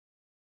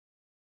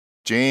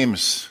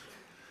James,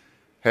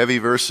 heavy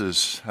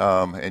verses,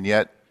 and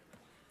yet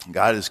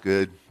God is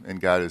good,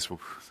 and God is, the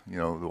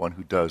one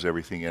who does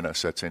everything in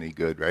us that's any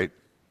good, right?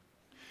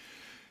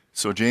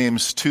 So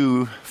James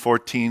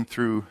 2:14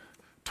 through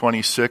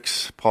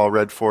 26, Paul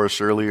read for us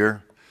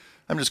earlier.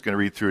 I'm just going to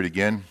read through it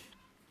again,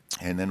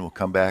 and then we'll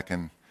come back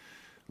and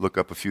look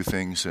up a few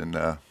things and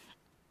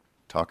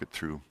talk it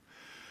through.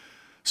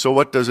 So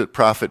what does it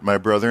profit, my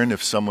brethren,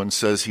 if someone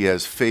says he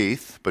has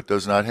faith but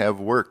does not have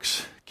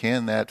works?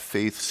 Can that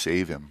faith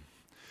save him?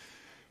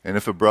 And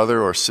if a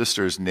brother or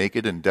sister is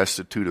naked and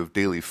destitute of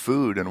daily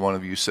food, and one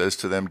of you says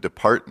to them,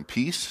 "Depart in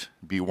peace,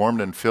 be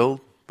warmed and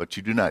filled," but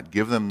you do not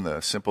give them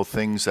the simple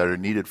things that are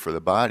needed for the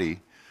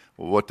body,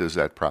 well, what does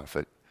that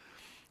profit?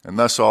 And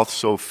thus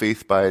also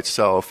faith by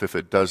itself, if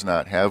it does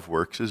not have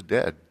works, is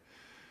dead.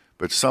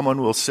 But someone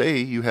will say,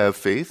 "You have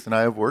faith, and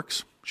I have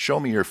works. Show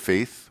me your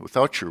faith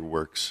without your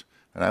works,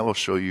 and I will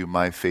show you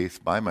my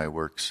faith by my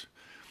works.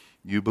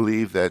 You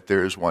believe that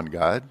there is one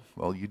God?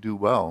 Well, you do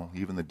well.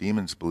 Even the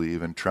demons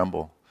believe and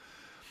tremble.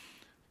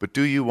 But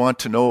do you want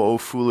to know, O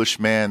foolish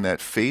man,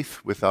 that faith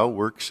without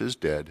works is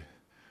dead?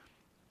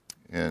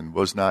 And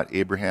was not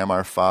Abraham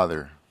our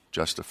father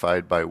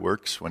justified by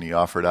works when he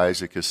offered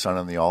Isaac his son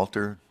on the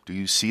altar? Do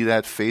you see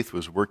that faith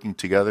was working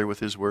together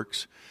with his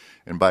works?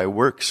 And by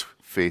works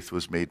faith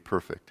was made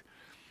perfect.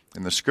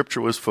 And the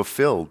scripture was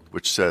fulfilled,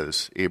 which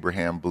says,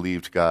 Abraham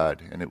believed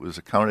God, and it was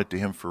accounted to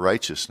him for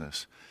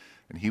righteousness.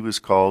 And he was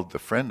called the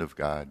friend of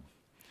God.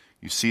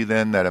 You see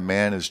then that a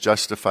man is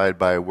justified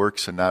by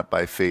works and not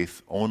by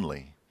faith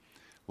only.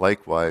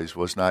 Likewise,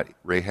 was not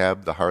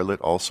Rahab the harlot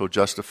also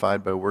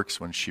justified by works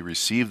when she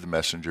received the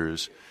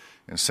messengers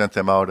and sent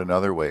them out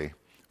another way?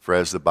 For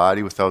as the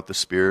body without the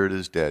spirit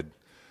is dead,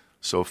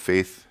 so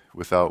faith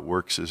without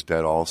works is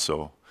dead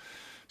also.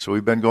 So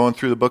we've been going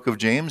through the book of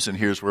James, and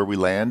here's where we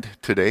land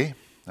today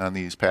on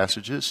these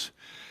passages.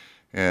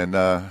 And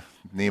the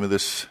name of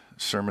this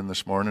sermon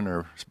this morning,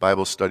 or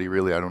Bible study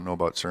really, I don't know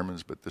about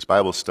sermons, but this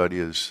Bible study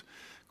is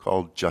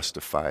called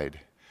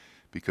Justified,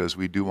 because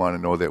we do want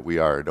to know that we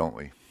are, don't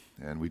we?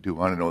 And we do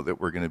want to know that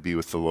we're going to be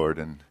with the Lord,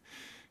 and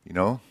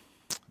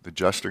the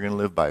just are going to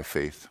live by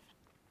faith.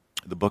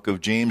 The book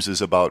of James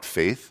is about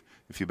faith,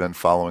 if you've been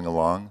following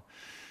along,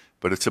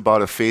 but it's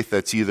about a faith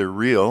that's either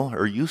real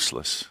or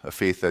useless, a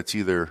faith that's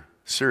either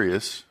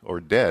serious or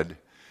dead.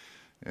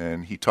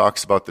 And he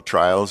talks about the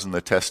trials and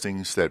the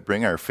testings that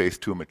bring our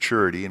faith to a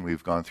maturity, and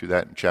we've gone through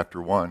that in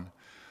chapter 1.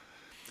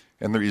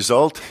 And the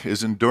result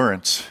is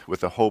endurance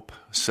with a hope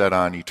set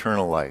on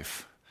eternal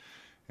life,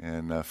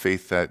 and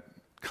faith that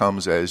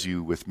comes as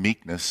you, with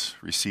meekness,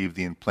 receive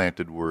the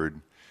implanted word,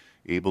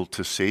 able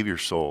to save your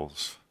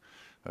souls.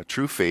 A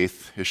true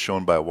faith is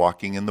shown by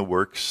walking in the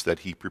works that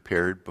he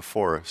prepared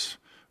before us,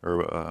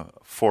 or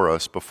for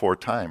us before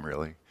time,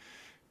 really.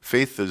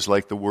 Faith is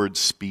like the word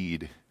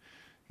speed.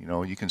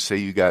 You can say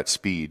you got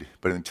speed,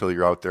 but until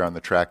you're out there on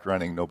the track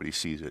running, nobody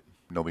sees it.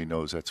 Nobody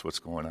knows that's what's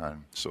going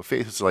on. So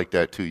faith is like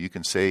that too. You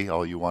can say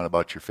all you want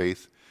about your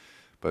faith,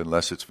 but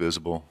unless it's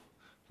visible,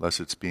 unless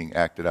it's being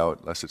acted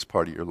out, unless it's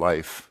part of your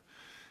life,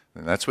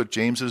 and that's what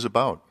James is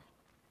about.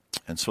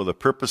 And so the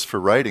purpose for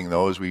writing,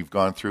 though, as we've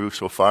gone through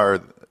so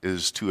far,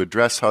 is to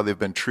address how they've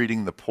been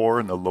treating the poor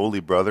and the lowly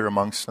brother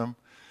amongst them,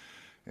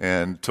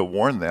 and to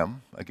warn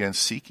them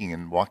against seeking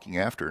and walking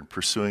after and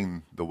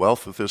pursuing the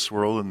wealth of this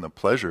world and the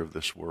pleasure of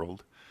this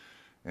world.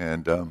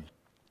 And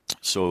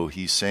so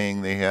he's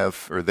saying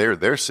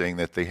they're saying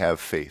that they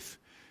have faith.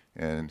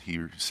 And he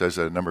says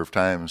that a number of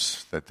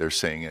times that they're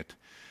saying it.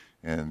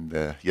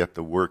 And yet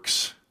the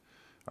works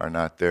are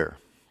not there,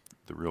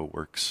 the real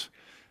works.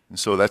 And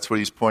so that's what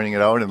he's pointing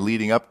it out. And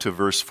leading up to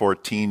verse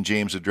 14,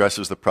 James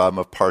addresses the problem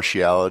of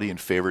partiality and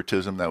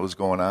favoritism that was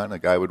going on. A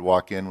guy would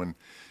walk in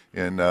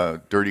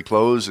dirty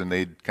clothes, and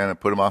they'd kind of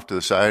put him off to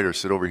the side, or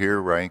sit over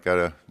here where I ain't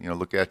got to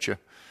look at you.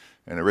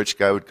 And a rich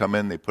guy would come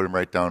in, they'd put him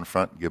right down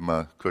front, give him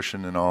a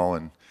cushion and all.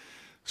 And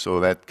so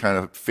that kind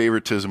of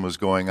favoritism was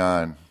going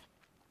on.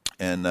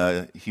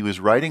 And he was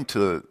writing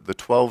to the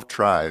 12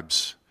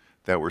 tribes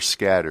that were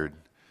scattered,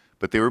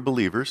 but they were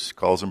believers,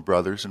 calls them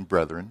brothers and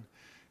brethren,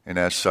 and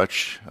as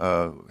such,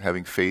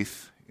 having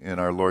faith in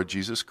our Lord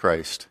Jesus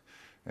Christ,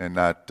 and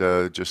not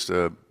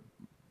and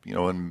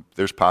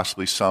there's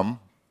possibly some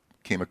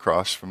came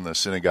across from the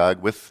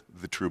synagogue with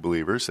the true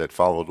believers that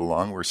followed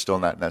along. We're still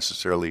not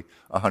necessarily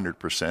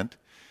 100%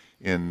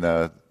 in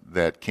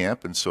that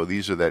camp, and so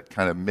these are that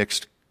kind of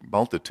mixed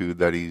multitude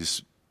that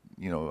he's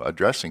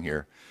addressing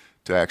here,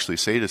 to actually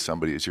say to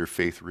somebody, is your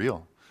faith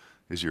real?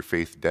 Is your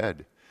faith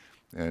dead?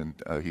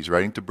 And he's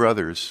writing to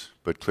brothers,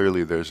 but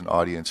clearly there's an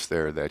audience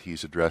there that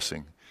he's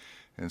addressing.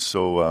 And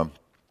so,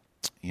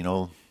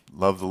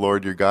 love the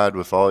Lord your God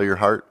with all your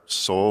heart,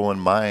 soul,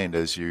 and mind,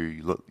 as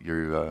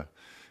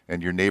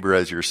and your neighbor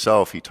as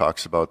yourself. He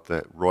talks about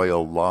that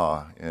royal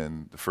law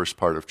in the first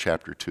part of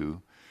chapter 2.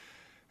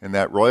 And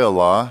that royal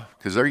law,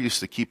 because they're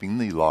used to keeping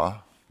the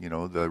law,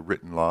 the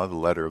written law, the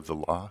letter of the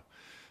law.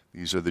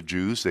 These are the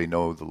Jews. They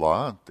know the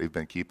law. They've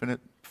been keeping it,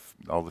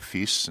 all the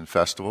feasts and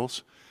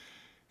festivals.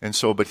 And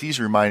so, but he's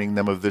reminding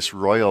them of this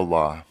royal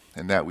law.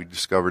 And that we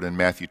discovered in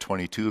Matthew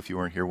 22, if you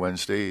weren't here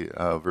Wednesday,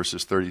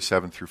 verses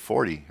 37 through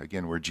 40,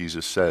 again, where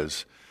Jesus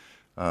says,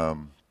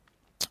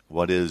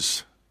 what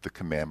is the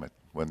commandment?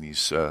 When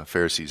these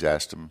Pharisees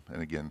asked him,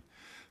 and again,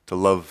 to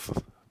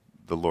love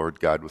the Lord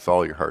God with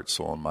all your heart,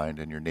 soul, and mind,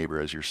 and your neighbor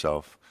as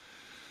yourself.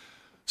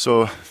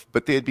 So,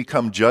 but they had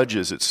become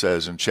judges, it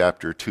says in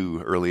chapter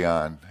 2 early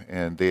on,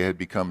 and they had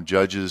become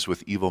judges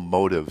with evil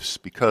motives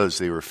because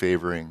they were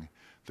favoring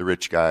the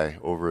rich guy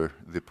over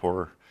the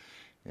poor.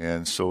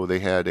 And so they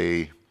had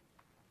a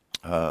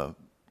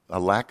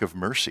lack of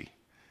mercy.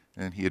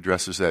 And he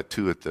addresses that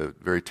too at the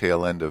very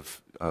tail end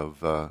of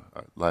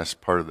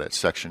last part of that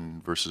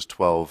section, verses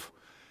 12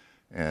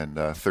 and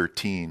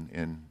 13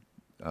 in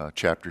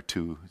chapter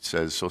 2. It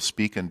says, so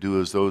speak and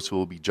do as those who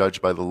will be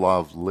judged by the law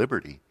of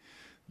liberty.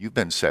 You've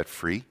been set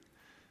free.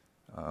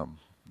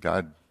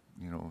 God,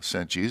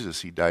 sent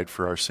Jesus. He died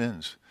for our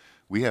sins.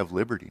 We have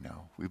liberty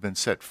now. We've been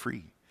set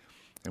free.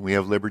 And we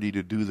have liberty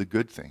to do the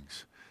good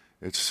things.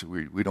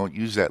 We don't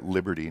use that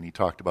liberty, and he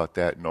talked about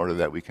that, in order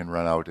that we can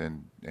run out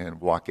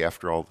and walk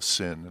after all the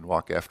sin and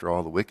walk after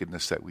all the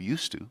wickedness that we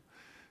used to.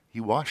 He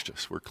washed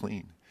us. We're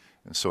clean.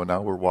 And so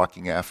now we're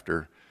walking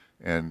after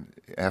him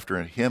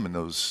and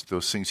those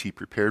things he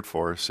prepared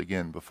for us,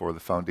 again, before the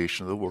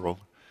foundation of the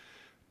world,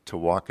 to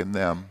walk in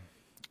them.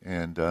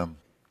 And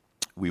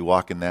we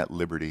walk in that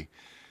liberty.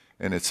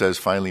 And it says,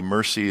 finally,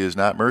 mercy is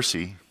not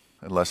mercy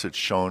unless it's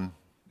shown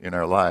in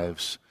our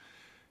lives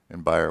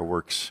and by our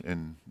works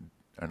and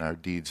our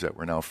deeds that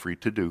we're now free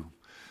to do.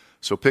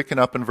 So picking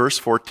up in verse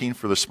 14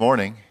 for this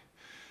morning,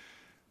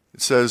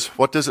 it says,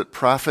 what does it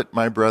profit,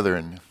 my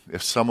brethren,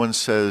 if someone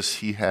says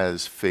he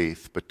has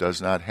faith but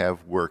does not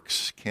have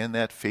works? Can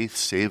that faith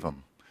save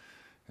him?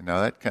 And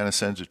now that kind of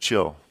sends a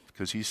chill,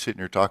 because he's sitting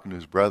here talking to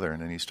his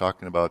brethren, and he's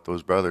talking about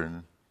those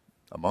brethren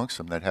amongst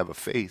them that have a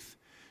faith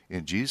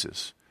in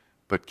Jesus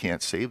but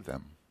can't save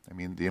them. I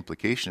mean, the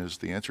implication is,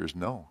 the answer is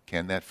no.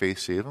 Can that faith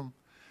save them?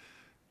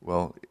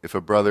 Well, if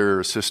a brother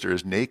or sister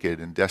is naked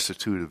and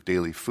destitute of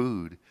daily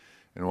food,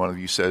 and one of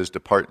you says,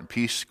 depart in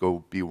peace,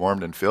 go be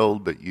warmed and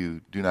filled, but you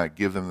do not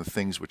give them the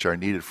things which are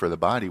needed for the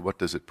body, what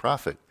does it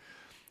profit?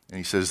 And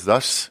he says,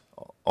 thus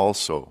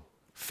also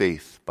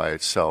faith by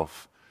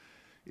itself,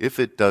 if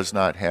it does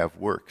not have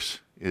works,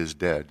 is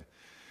dead.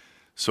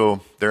 So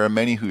there are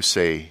many who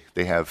say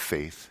they have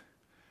faith,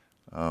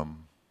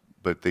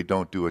 but they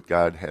don't do what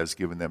God has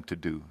given them to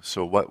do.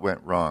 So what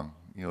went wrong?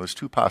 There's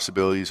two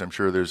possibilities. I'm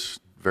sure there's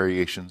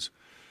variations,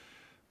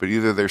 but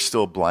either they're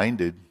still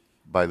blinded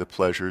by the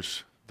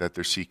pleasures that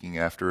they're seeking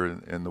after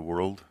in the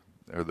world,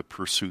 or the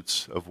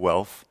pursuits of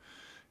wealth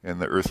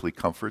and the earthly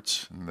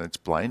comforts, and that's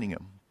blinding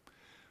them,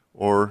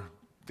 or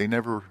they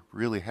never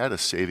really had a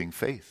saving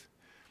faith,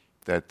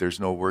 that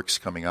there's no works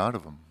coming out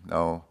of them.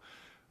 Now,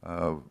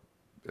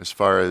 as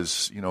far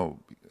as,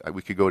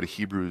 we could go to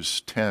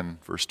Hebrews 10,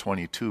 verse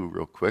 22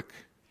 real quick,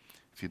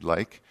 if you'd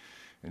like.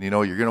 And you're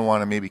going to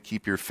want to maybe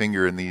keep your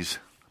finger in these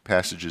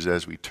passages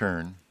as we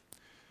turn,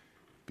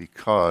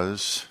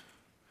 because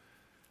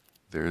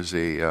there's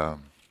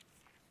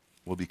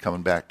we'll be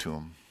coming back to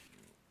them.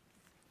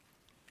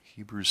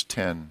 Hebrews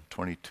 10,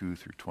 22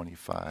 through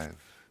 25.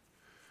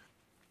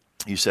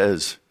 He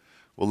says,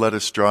 well, let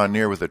us draw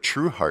near with a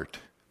true heart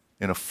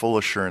in a full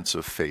assurance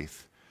of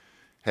faith,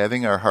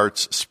 having our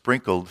hearts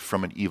sprinkled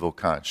from an evil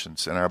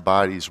conscience and our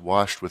bodies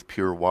washed with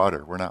pure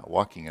water. We're not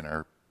walking in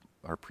our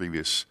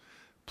previous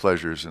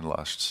pleasures and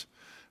lusts.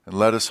 And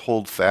let us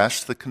hold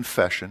fast the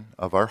confession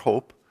of our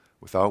hope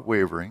without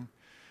wavering,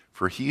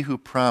 for he who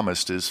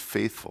promised is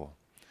faithful.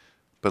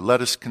 But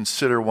let us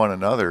consider one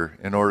another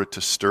in order to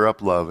stir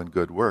up love and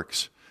good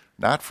works,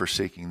 not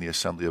forsaking the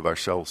assembly of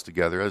ourselves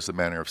together, as the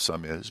manner of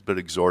some is, but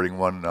exhorting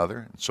one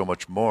another, and so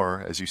much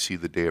more as you see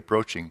the day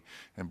approaching.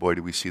 And boy,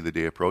 do we see the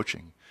day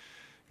approaching.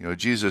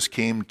 Jesus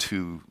came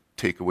to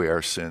take away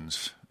our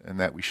sins, and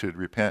that we should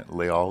repent and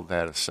lay all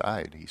that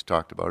aside. He's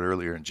talked about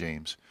earlier in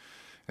James,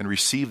 and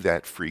receive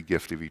that free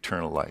gift of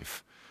eternal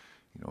life.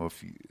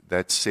 If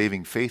that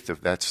saving faith,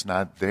 if that's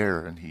not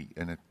there, and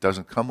it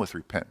doesn't come with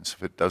repentance,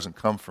 if it doesn't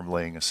come from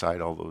laying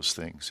aside all those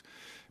things,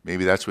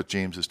 maybe that's what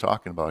James is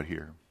talking about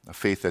here. A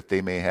faith that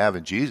they may have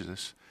in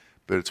Jesus,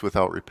 but it's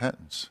without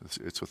repentance.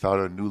 It's without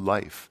a new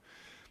life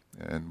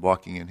and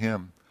walking in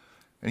him.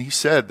 And he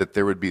said that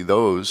there would be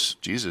those,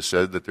 Jesus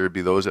said that there would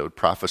be those that would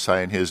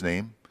prophesy in his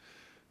name.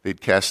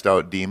 They'd cast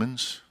out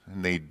demons,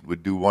 and they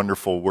would do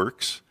wonderful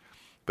works.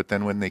 But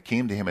then when they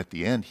came to him at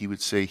the end, he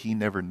would say he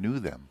never knew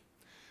them.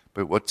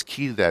 But what's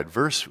key to that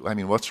verse,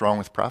 what's wrong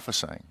with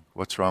prophesying?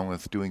 What's wrong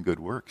with doing good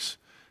works?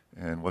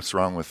 And what's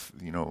wrong with,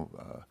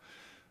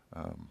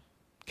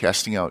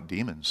 casting out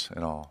demons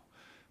and all?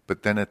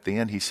 But then at the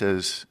end he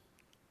says,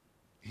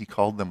 he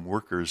called them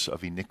workers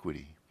of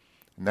iniquity.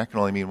 And that can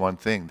only mean one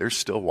thing. They're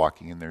still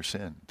walking in their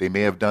sin. They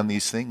may have done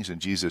these things in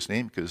Jesus'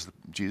 name because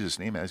Jesus'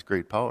 name has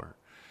great power.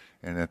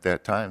 And at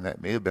that time,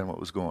 that may have been what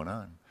was going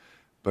on.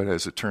 But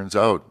as it turns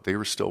out, they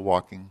were still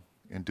walking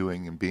and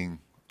doing and being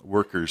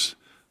workers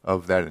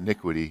of that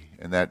iniquity.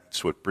 And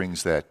that's what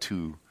brings that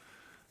to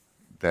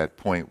that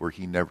point where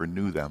he never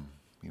knew them.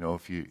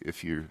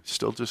 if you're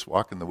still just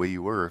walking the way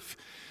you were, if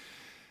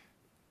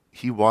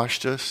he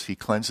washed us, he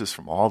cleansed us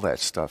from all that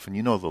stuff. And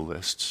you know the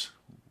lists.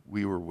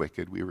 We were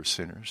wicked, we were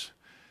sinners.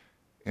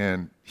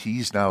 And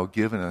he's now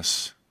given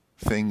us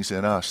things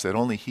in us that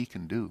only he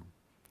can do.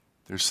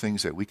 There's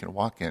things that we can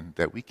walk in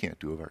that we can't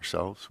do of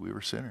ourselves. We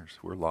were sinners.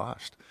 We're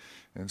lost.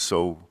 And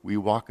so we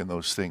walk in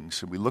those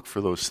things, and we look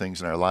for those things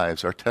in our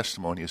lives. Our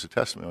testimony is a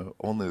testimony of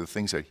only the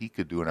things that he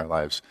could do in our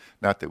lives,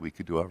 not that we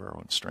could do of our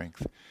own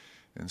strength.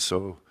 And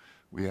so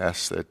we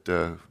ask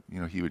that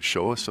he would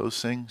show us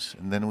those things,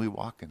 and then we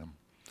walk in them.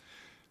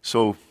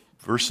 So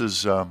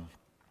verses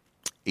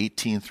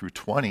 18 through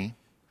 20,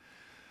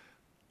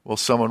 well,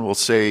 someone will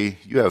say,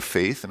 you have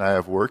faith and I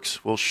have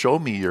works. Well, show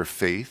me your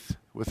faith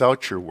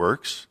without your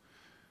works.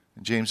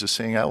 And James is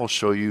saying, I will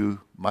show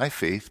you my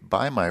faith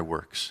by my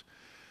works.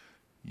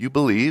 You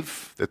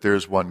believe that there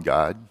is one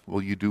God.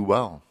 Well, you do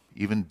well.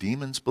 Even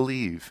demons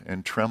believe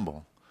and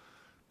tremble.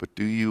 But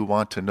do you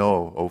want to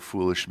know, O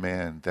foolish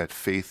man, that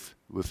faith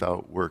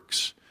without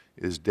works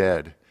is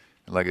dead?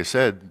 And like I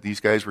said, these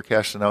guys were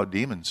casting out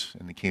demons,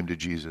 and they came to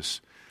Jesus.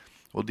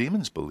 Well,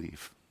 demons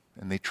believe,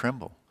 and they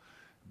tremble.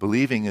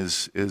 Believing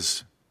is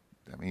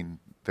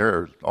there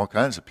are all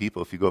kinds of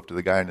people. If you go up to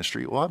the guy in the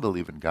street, well, I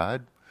believe in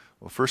God.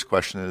 Well, first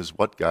question is,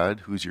 what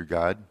God? Who's your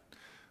God?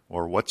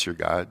 Or what's your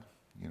God?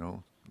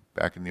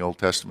 Back in the Old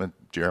Testament,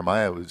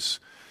 Jeremiah was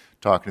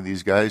talking to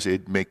these guys.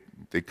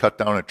 They'd cut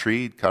down a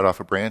tree, cut off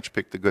a branch,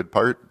 pick the good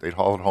part, they'd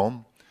haul it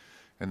home,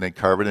 and they'd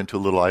carve it into a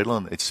little idol,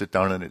 and they'd sit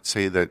down and they'd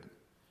say that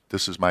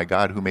this is my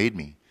God who made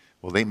me.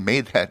 Well, they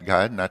made that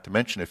God, not to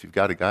mention if you've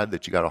got a God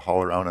that you got to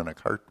haul around in a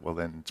cart, well,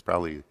 then it's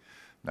probably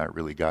not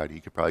really God. He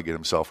could probably get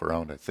himself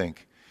around, I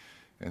think.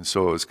 And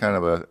so it's kind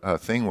of a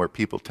thing where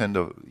people tend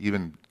to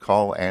even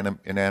call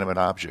inanimate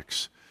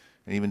objects.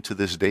 And even to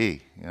this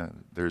day,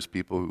 there's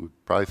people who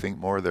probably think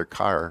more of their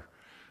car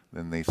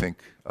than they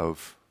think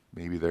of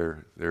maybe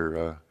their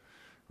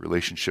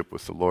relationship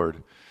with the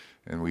Lord.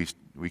 And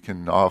we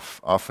can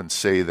often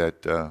say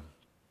that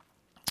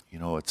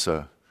it's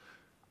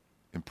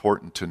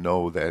important to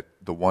know that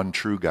the one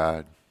true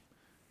God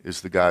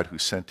is the God who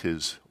sent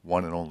his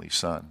one and only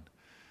Son.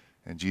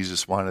 And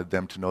Jesus wanted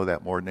them to know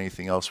that more than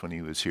anything else when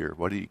he was here.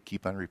 What did he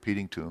keep on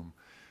repeating to them?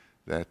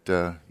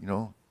 That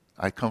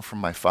I come from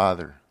my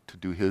Father to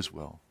do his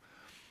will.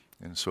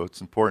 And so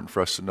it's important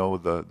for us to know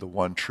the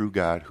one true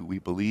God who we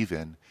believe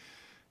in.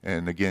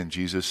 And again,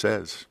 Jesus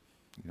says,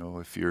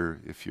 if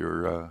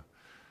your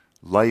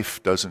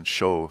life doesn't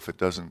show, if it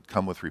doesn't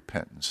come with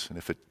repentance, and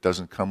if it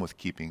doesn't come with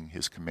keeping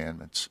his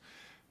commandments,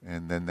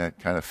 and then that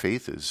kind of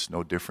faith is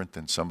no different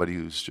than somebody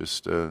who's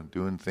just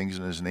doing things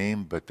in his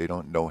name, but they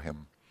don't know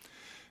him.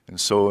 And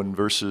so in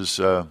verses,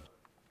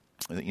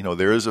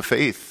 there is a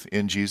faith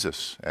in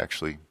Jesus,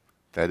 actually,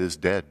 that is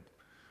dead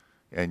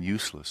and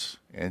useless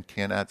and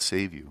cannot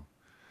save you.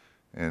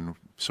 And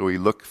so we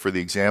look for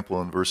the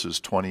example in verses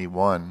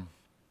 21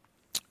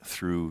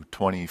 through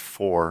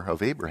 24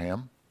 of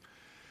Abraham.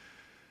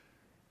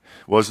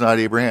 Was not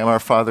Abraham our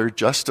father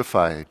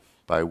justified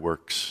by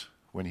works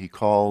when he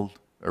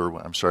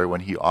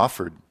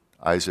offered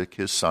Isaac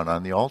his son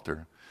on the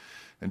altar?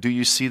 And do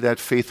you see that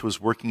faith was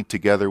working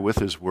together with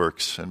his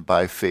works, and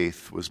by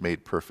faith was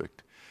made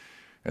perfect?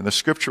 And the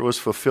scripture was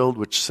fulfilled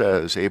which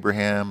says,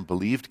 Abraham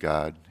believed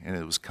God, and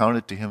it was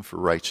counted to him for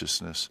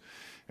righteousness,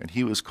 and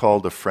he was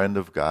called a friend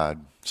of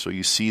God. So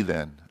you see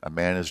then, a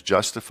man is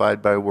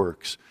justified by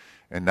works,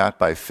 and not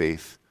by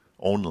faith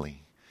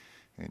only.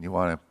 And you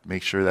want to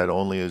make sure that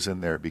only is in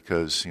there,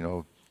 because,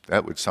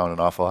 that would sound an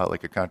awful lot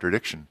like a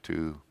contradiction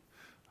to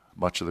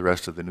much of the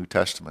rest of the New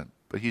Testament.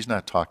 But he's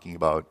not talking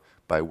about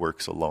by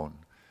works alone,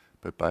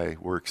 but by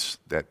works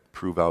that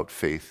prove out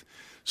faith.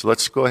 So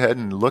let's go ahead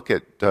and look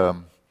at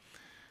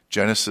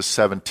Genesis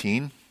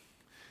 17,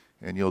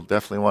 and you'll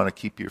definitely want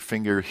to keep your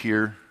finger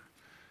here.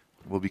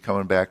 We'll be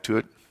coming back to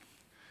it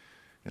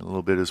in a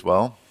little bit as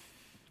well.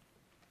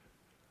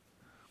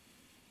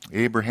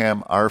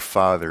 Abraham, our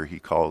father, he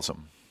calls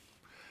him.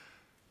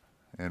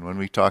 And when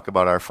we talk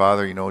about our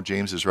father,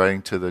 James is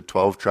writing to the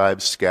 12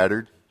 tribes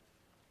scattered,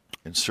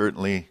 and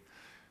certainly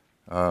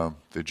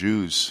the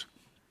Jews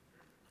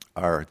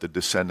are the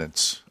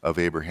descendants of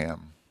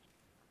Abraham.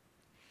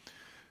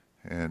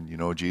 And,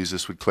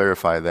 Jesus would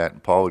clarify that,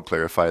 and Paul would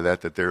clarify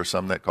that there are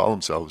some that call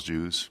themselves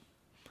Jews,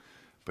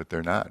 but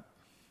they're not.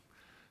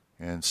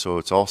 And so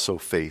it's also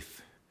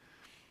faith.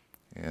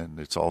 And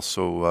it's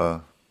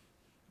also,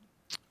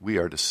 we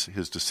are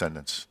his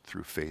descendants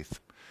through faith.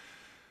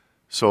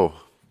 So,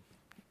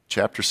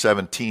 chapter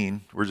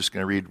 17, we're just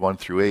going to read 1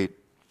 through 8.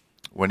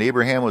 When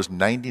Abraham was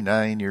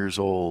 99 years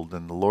old,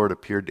 and the Lord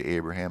appeared to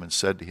Abraham and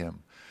said to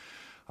him,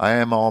 I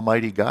am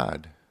Almighty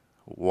God.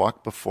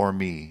 Walk before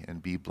me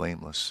and be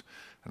blameless,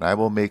 and I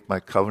will make my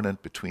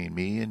covenant between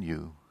me and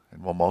you,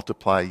 and will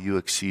multiply you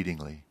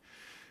exceedingly.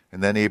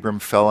 And then Abram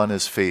fell on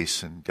his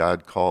face, and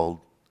God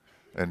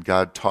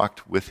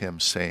talked with him,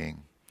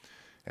 saying,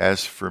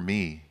 As for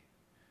me,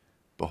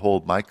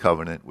 behold my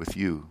covenant with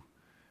you,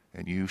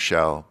 and you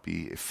shall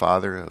be a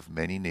father of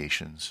many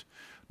nations.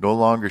 No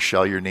longer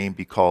shall your name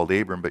be called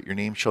Abram, but your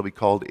name shall be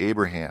called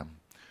Abraham.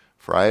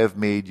 For I have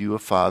made you a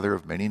father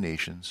of many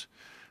nations,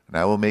 and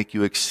I will make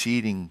you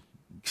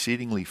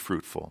exceedingly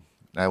fruitful.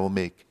 And I will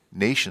make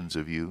nations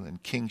of you,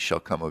 and kings shall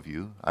come of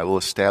you. I will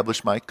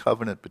establish my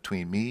covenant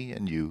between me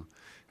and you,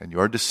 and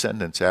your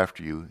descendants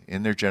after you,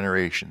 in their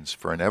generations,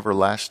 for an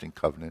everlasting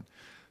covenant,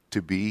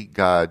 to be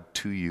God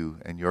to you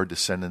and your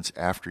descendants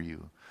after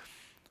you.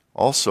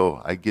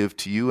 Also I give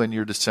to you and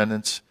your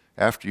descendants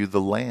after you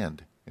the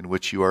land in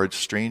which you are a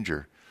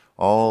stranger,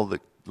 all the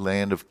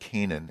land of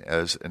Canaan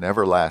as an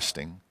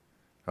everlasting,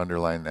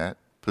 underline that,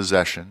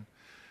 possession,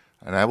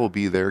 and I will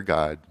be their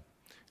God.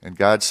 And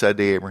God said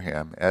to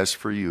Abraham, as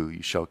for you,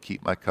 you shall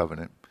keep my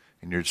covenant,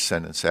 and your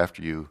descendants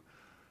after you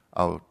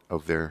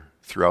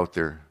throughout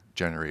their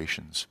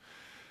generations.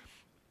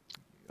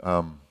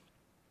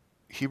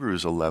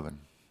 Hebrews 11.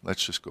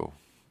 Let's just go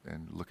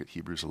and look at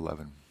Hebrews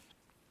 11.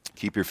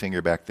 Keep your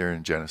finger back there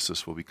in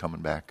Genesis. We'll be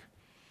coming back.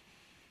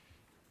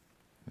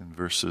 In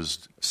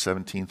verses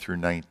 17 through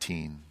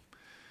 19.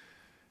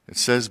 It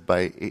says,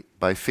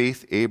 by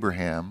faith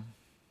Abraham,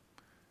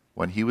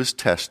 when he was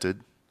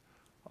tested,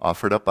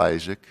 offered up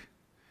Isaac,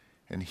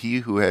 and he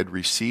who had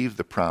received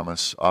the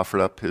promise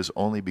offered up his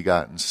only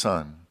begotten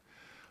son,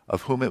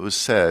 of whom it was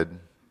said,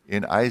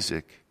 in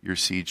Isaac your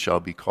seed shall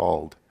be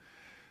called,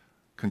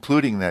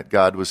 concluding that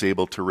God was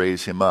able to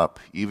raise him up,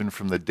 even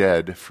from the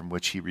dead, from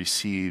which he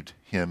received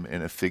him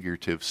in a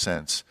figurative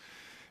sense.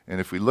 And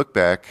if we look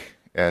back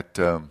at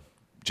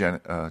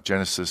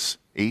Genesis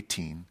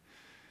 18,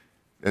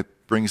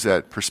 it brings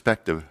that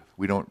perspective.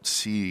 We don't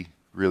see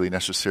really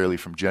necessarily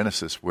from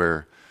Genesis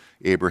where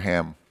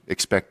Abraham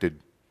expected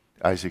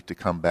Isaac to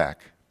come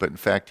back. But in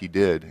fact, he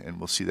did, and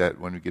we'll see that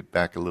when we get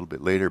back a little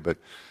bit later. But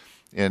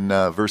in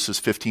verses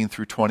 15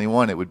 through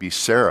 21, it would be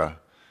Sarah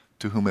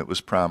to whom it was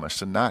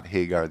promised, and not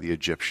Hagar the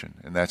Egyptian,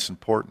 and that's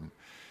important.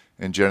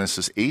 In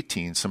Genesis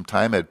 18, some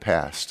time had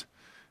passed,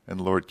 and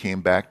the Lord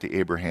came back to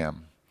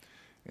Abraham,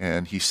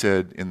 and he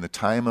said, in the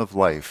time of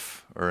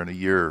life, or in a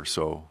year or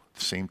so,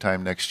 the same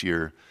time next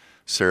year,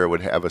 Sarah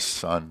would have a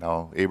son.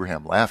 Now,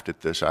 Abraham laughed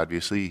at this,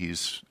 obviously.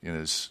 He's in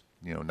his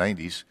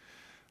 90s.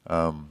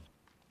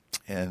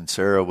 And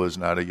Sarah was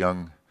not a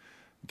young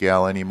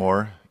gal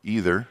anymore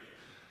either.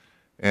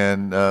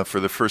 And for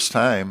the first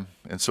time,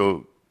 and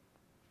so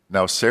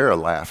now Sarah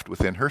laughed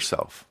within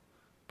herself.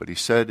 But he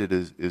said,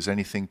 is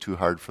anything too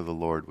hard for the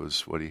Lord,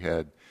 was what he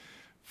had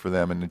for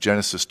them. And in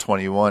Genesis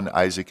 21,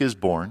 Isaac is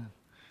born,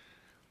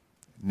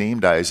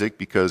 named Isaac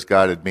because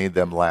God had made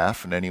them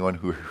laugh, and anyone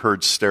who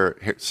heard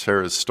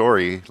Sarah's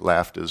story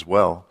laughed as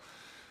well.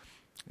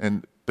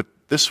 But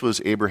this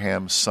was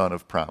Abraham's son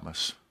of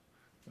promise,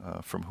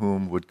 from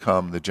whom would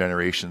come the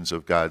generations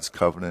of God's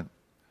covenant,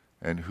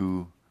 and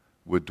who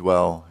would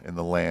dwell in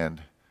the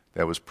land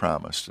that was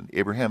promised. And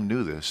Abraham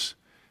knew this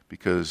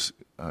because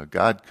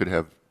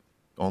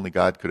only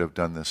God could have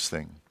done this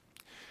thing.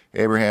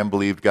 Abraham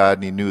believed God,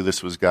 and he knew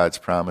this was God's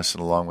promise,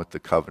 and along with the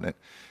covenant.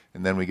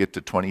 And then we get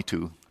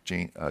to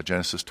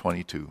Genesis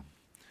 22,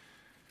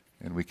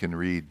 and we can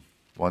read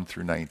 1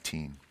 through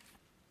 19.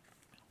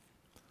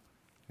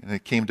 And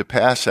it came to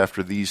pass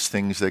after these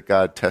things that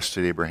God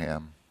tested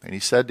Abraham, and he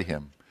said to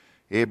him,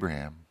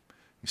 Abraham.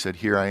 He said,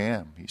 here I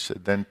am. He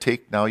said, then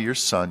take now your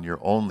son, your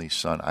only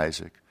son,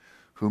 Isaac,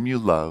 whom you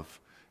love,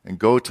 and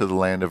go to the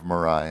land of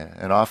Moriah,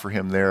 and offer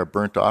him there a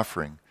burnt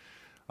offering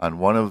on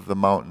one of the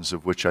mountains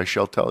of which I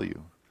shall tell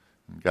you.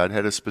 And God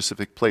had a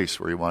specific place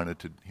where he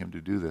wanted him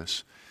to do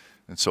this.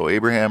 And so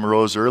Abraham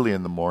arose early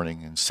in the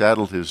morning and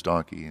saddled his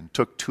donkey and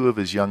took 2 of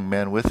his young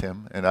men with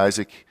him and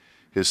Isaac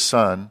his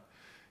son,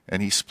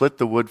 and he split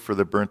the wood for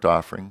the burnt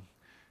offering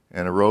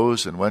and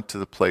arose and went to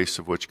the place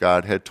of which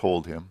God had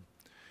told him.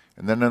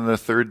 And then on the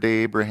 3rd day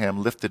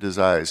Abraham lifted his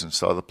eyes and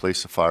saw the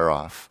place afar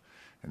off.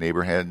 And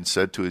Abraham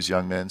said to his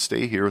young men,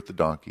 stay here with the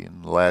donkey,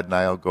 and the lad and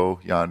I will go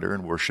yonder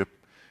and worship,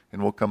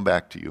 and we'll come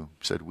back to you.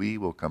 He said, we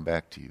will come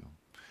back to you.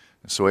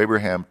 And so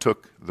Abraham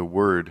took the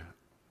wood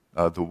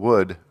of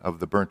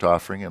the burnt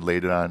offering and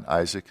laid it on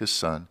Isaac his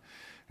son.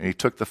 And he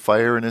took the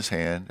fire in his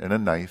hand and a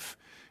knife,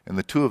 and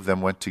the 2 of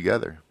them went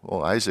together.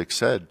 Well, Isaac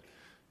said,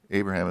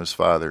 Abraham his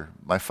father,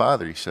 my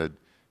father. He said,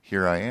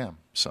 here I am,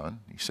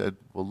 son. He said,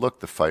 well, look,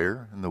 the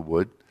fire and the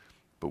wood,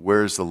 but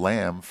where is the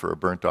lamb for a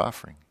burnt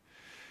offering?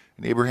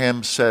 And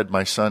Abraham said,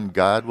 my son,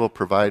 God will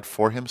provide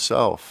for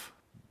himself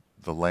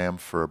the lamb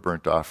for a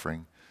burnt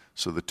offering.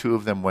 So the 2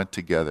 of them went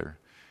together.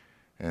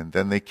 And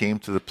then they came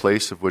to the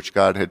place of which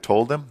God had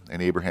told them,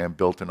 and Abraham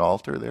built an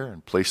altar there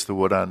and placed the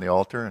wood on the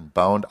altar and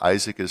bound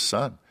Isaac his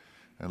son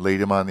and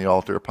laid him on the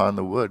altar upon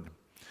the wood.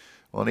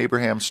 Well, and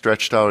Abraham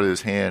stretched out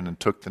his hand and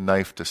took the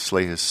knife to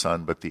slay his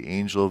son, but the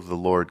angel of the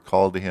Lord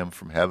called to him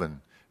from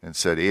heaven and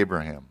said,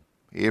 Abraham,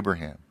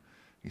 Abraham.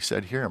 He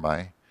said, here am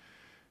I.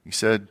 He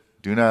said,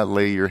 do not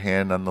lay your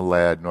hand on the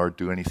lad, nor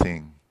do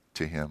anything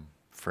to him.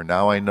 For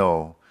now I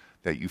know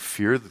that you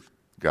fear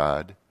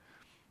God,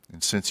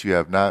 and since you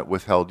have not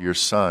withheld your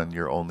son,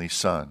 your only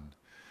son.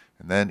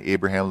 And then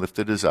Abraham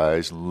lifted his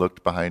eyes and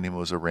looked. Behind him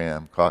was a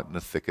ram caught in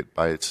a thicket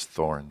by its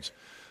thorns.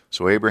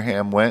 So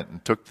Abraham went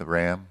and took the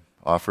ram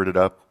offered it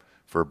up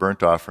for a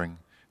burnt offering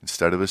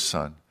instead of his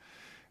son.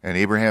 And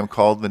Abraham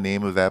called the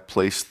name of that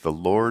place, the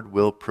Lord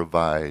will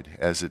provide.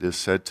 As it is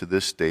said to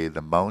this day,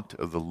 the mount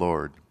of the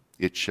Lord,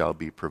 it shall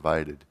be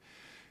provided.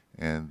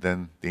 And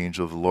then the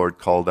angel of the Lord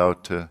called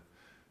out to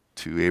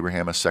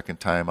Abraham a second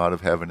time out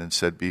of heaven and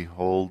said,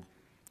 behold,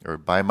 or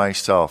by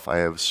myself I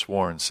have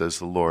sworn, says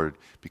the Lord,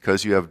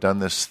 because you have done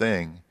this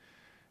thing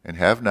and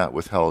have not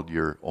withheld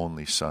your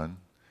only son,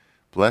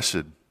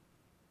 blessing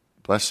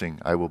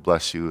I will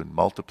bless you, and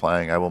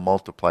multiplying I will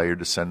multiply your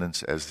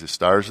descendants as the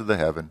stars of the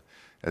heaven,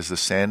 as the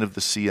sand of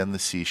the sea on the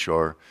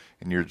seashore,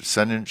 and your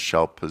descendants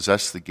shall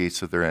possess the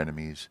gates of their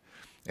enemies.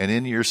 And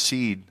in your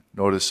seed,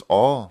 notice,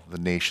 all the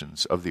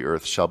nations of the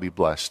earth shall be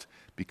blessed,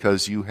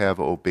 because you have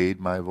obeyed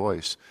my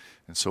voice.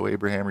 And so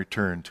Abraham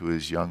returned to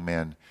his young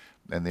men,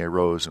 and they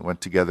arose and went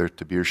together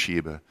to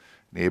Beersheba.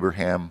 And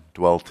Abraham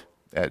dwelt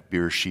at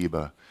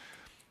Beersheba.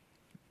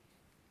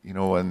 You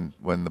know,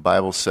 when the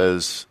Bible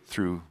says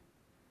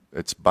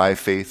it's by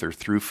faith or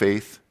through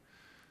faith,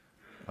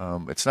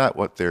 it's not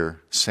what they're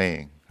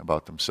saying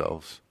about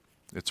themselves.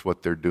 It's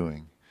what they're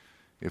doing.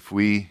 If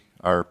we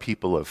are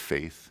people of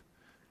faith,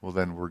 well,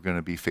 then we're going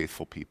to be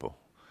faithful people.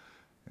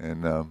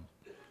 And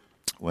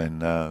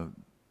when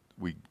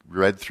we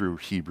read through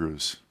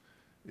Hebrews,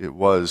 it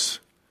was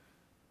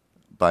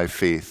by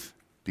faith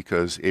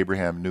because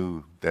Abraham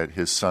knew that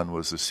his son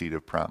was the seed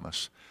of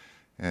promise.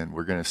 And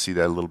we're going to see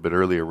that a little bit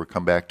earlier. We'll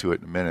come back to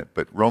it in a minute.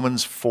 But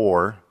Romans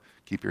 4,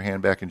 keep your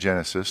hand back in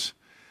Genesis,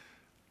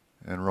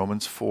 and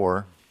Romans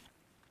 4,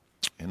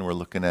 and we're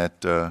looking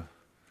at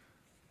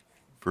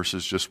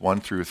verses just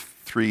 1 through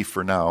 3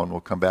 for now, and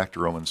we'll come back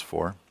to Romans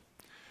 4.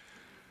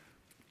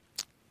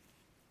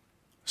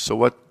 So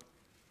what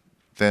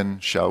then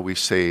shall we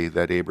say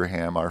that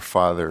Abraham our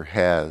father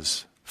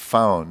has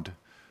found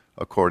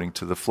according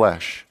to the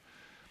flesh?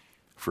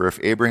 For if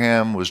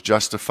Abraham was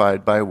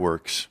justified by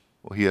works,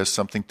 well, he has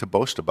something to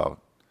boast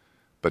about,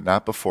 but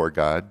not before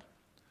God.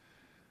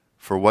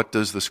 For what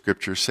does the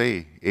Scripture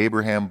say?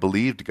 Abraham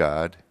believed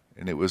God,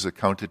 and it was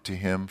accounted to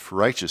him for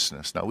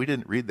righteousness. Now, we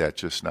didn't read that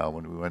just now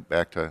when we went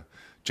back to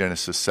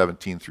Genesis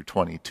 17 through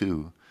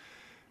 22.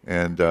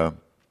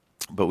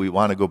 But we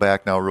want to go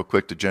back now real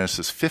quick to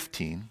Genesis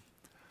 15.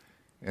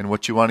 And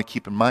what you want to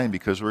keep in mind,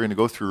 because we're going to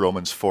go through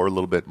Romans 4 a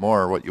little bit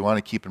more, what you want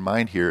to keep in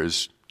mind here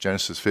is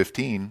Genesis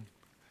 15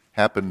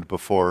 happened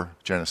before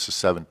Genesis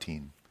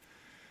 17.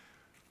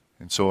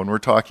 And so when we're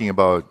talking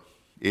about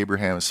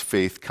Abraham's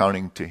faith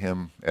counting to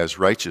him as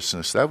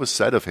righteousness, that was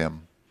said of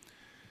him,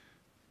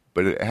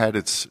 but it had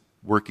its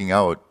working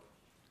out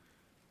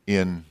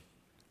in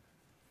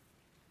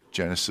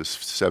Genesis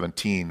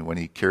 17 when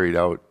he carried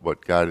out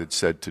what God had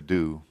said to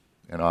do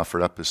and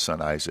offered up his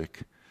son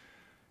Isaac.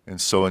 And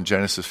so in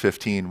Genesis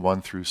 15,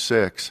 1 through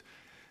 6,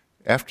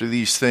 after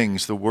these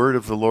things, the word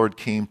of the Lord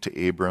came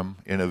to Abram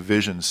in a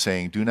vision,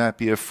 saying, do not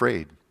be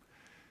afraid,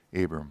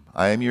 Abram.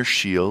 I am your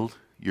shield,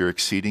 your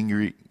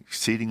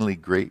exceedingly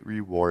great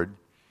reward.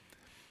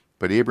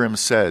 But Abram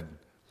said,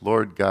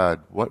 Lord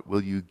God, what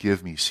will you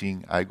give me,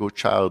 seeing I go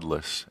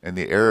childless, and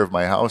the heir of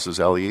my house is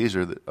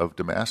Eliezer of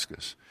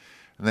Damascus?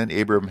 And then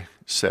Abram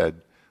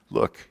said,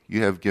 look,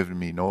 you have given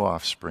me no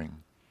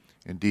offspring.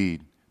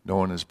 Indeed, no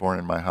one is born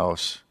in my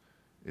house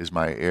is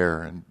my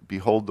heir. And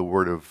behold, the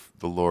word of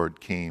the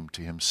Lord came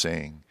to him,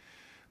 saying,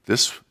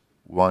 this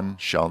one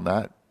shall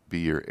not be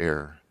your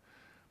heir,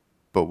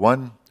 but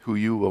one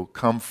who will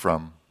come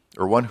from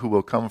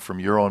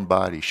your own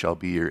body shall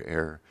be your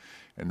heir.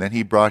 And then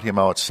he brought him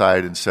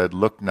outside and said,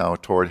 look now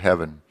toward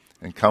heaven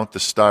and count the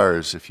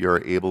stars if you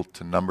are able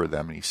to number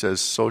them. And he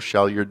says, so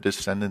shall your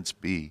descendants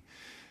be.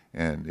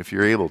 And if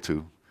you're able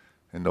to,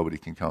 and nobody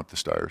can count the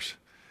stars.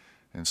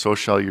 And so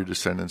shall your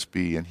descendants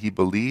be. And he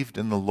believed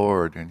in the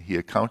Lord, and he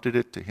accounted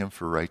it to him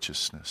for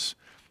righteousness.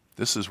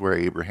 This is where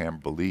Abraham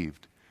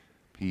believed.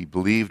 He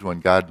believed when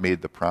God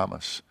made the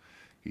promise.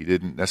 He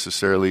didn't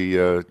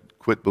necessarily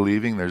quit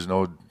believing. There's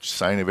no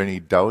sign of any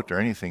doubt or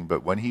anything.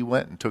 But when he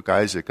went and took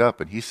Isaac up,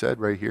 and he said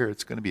right here,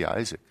 it's going to be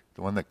Isaac,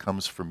 the one that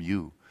comes from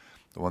you,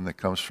 the one that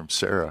comes from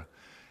Sarah.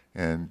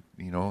 And,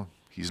 you know,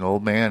 he's an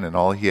old man, and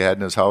all he had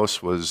in his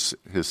house was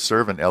his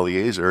servant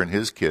Eliezer and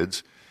his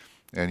kids.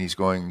 And he's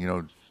going, you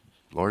know,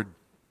 Lord,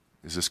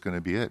 is this going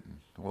to be it?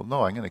 Well,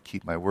 no, I'm going to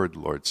keep my word, the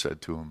Lord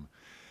said to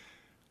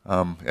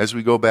him. As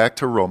we go back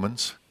to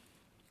Romans,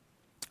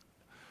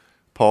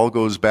 Paul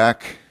goes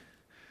back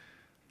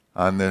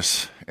on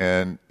this,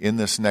 and in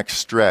this next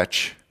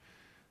stretch,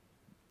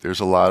 there's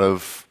a lot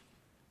of,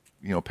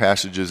 you know,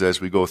 passages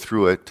as we go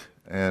through it,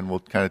 and we'll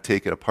kind of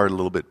take it apart a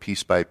little bit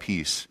piece by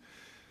piece,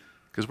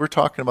 because we're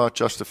talking about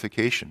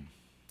justification.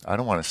 I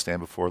don't want to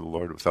stand before the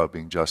Lord without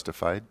being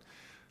justified.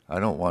 I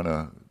don't want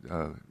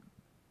to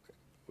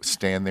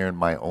stand there in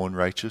my own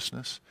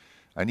righteousness.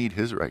 I need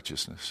his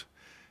righteousness.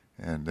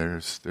 And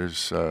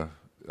there's a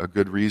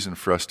good reason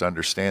for us to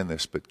understand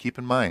this. But keep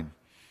in mind,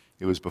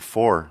 it was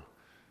before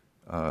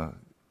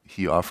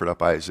he offered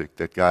up Isaac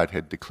that God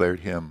had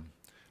declared him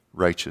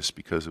righteous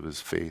because of his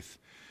faith.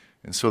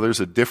 And so there's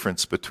a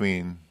difference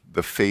between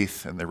the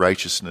faith and the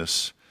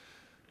righteousness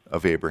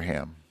of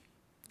Abraham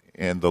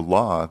and the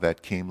law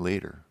that came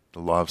later, the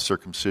law of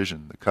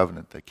circumcision, the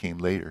covenant that came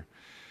later.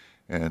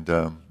 And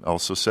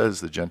also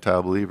says the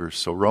Gentile believers.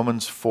 So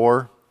Romans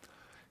 4,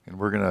 and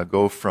we're going to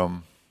go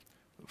from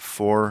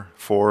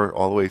 4:4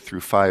 all the way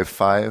through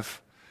 5:5,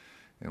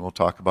 and we'll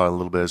talk about it a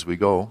little bit as we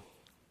go.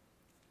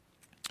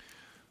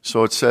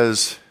 So it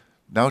says,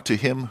 now to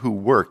him who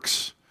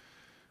works,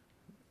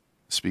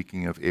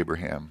 speaking of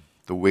Abraham,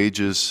 the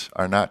wages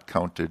are not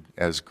counted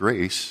as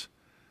grace,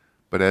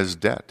 but as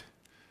debt.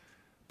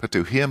 But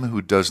to him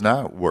who does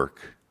not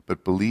work,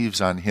 but believes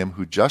on him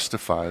who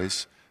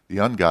justifies the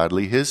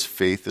ungodly, his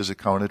faith is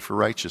accounted for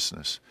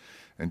righteousness.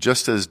 And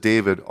just as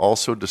David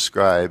also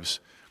describes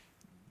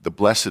the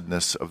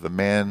blessedness of the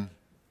man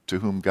to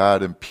whom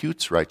God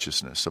imputes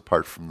righteousness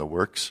apart from the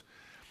works,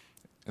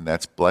 and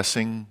that's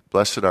blessing.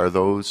 Blessed are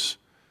those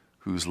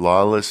whose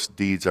lawless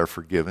deeds are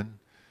forgiven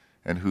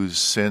and whose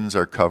sins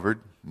are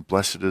covered. And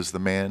blessed is the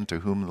man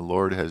to whom the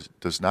Lord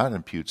does not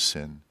impute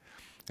sin.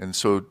 And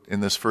so in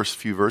this first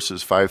few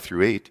verses, 5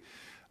 through 8,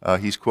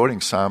 he's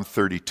quoting Psalm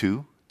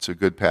 32. It's a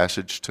good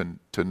passage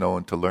to know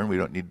and to learn. We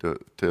don't need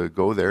to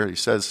go there. He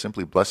says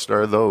simply, blessed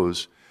are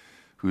those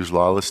whose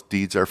lawless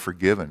deeds are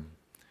forgiven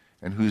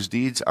and whose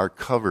deeds are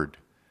covered.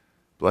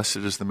 Blessed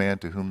is the man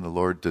to whom the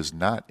Lord does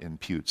not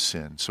impute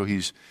sin. So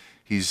he's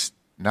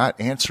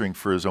not answering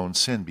for his own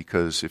sin,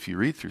 because if you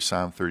read through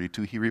Psalm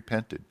 32, he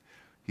repented.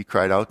 He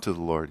cried out to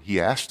the Lord. He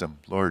asked him,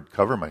 Lord,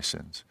 cover my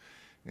sins.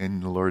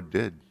 And the Lord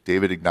did.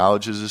 David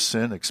acknowledges his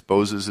sin,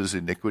 exposes his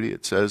iniquity,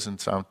 it says in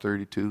Psalm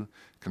 32,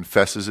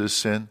 confesses his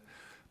sin.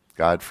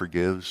 God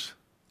forgives,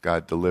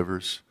 God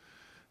delivers.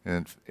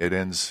 And it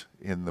ends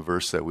in the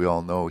verse that we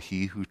all know,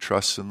 he who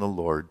trusts in the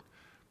Lord,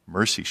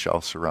 mercy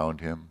shall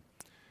surround him.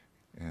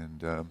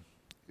 And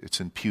it's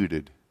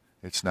imputed,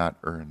 it's not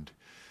earned.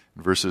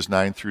 In verses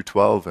 9 through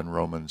 12 in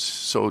Romans,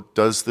 so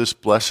does this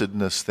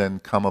blessedness then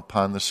come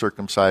upon the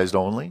circumcised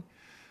only,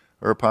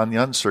 or upon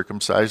the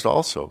uncircumcised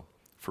also?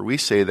 For we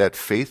say that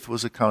faith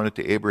was accounted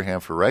to Abraham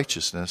for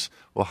righteousness.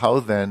 Well, how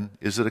then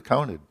is it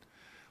accounted?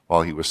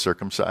 While he was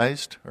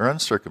circumcised or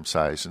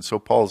uncircumcised? And so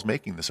Paul's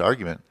making this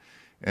argument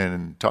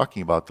and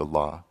talking about the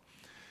law.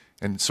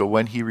 And so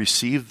when he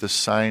received the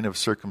sign of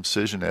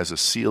circumcision as a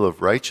seal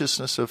of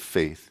righteousness of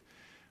faith,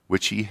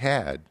 which he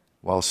had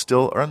while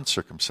still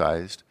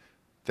uncircumcised,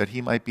 that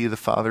he might be the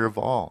father of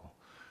all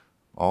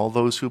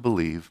those who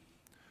believe,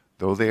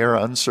 though they are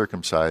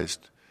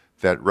uncircumcised,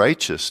 that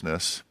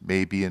righteousness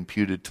may be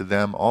imputed to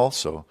them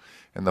also,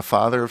 and the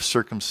father of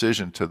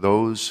circumcision to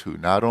those who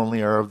not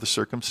only are of the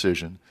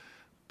circumcision,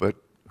 but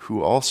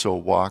who also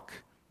walk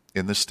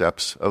in the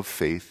steps of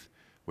faith,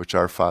 which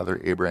our father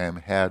Abraham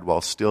had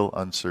while still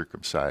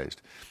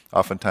uncircumcised.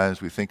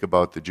 Oftentimes we think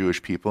about the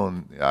Jewish people,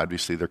 and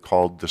obviously they're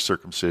called the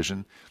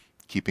circumcision,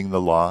 keeping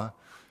the law,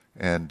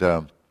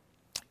 and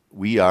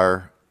we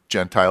are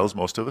Gentiles,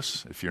 most of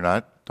us. If you're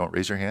not, don't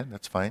raise your hand,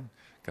 that's fine.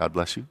 God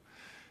bless you.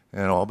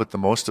 And all, but the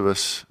most of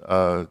us,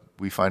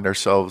 we find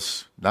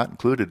ourselves not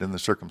included in the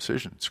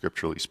circumcision,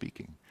 scripturally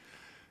speaking.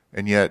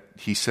 And yet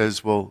he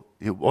says, well,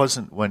 it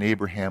wasn't when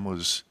Abraham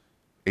was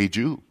a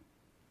Jew.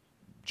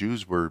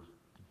 Jews were,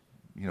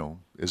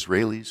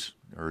 Israelis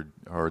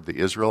or the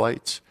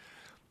Israelites,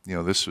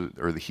 or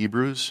the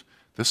Hebrews.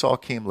 This all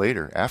came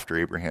later, after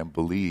Abraham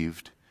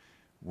believed,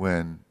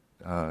 when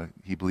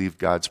he believed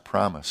God's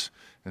promise.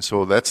 And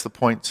so that's the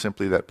point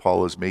simply that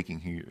Paul is making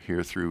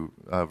here through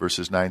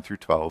verses 9 through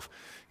 12.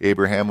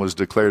 Abraham was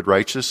declared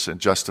righteous and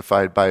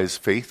justified by his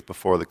faith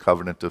before the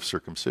covenant of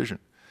circumcision.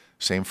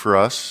 Same for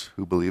us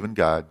who believe in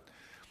God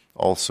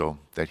also,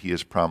 that he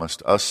has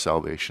promised us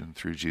salvation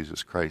through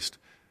Jesus Christ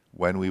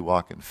when we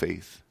walk in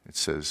faith. It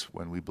says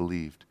when we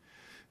believed.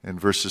 In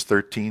verses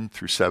 13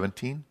 through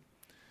 17,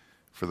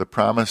 for the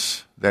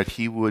promise that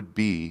he would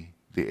be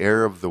the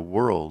heir of the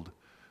world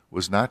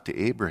was not to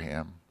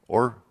Abraham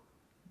or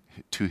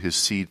to his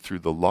seed through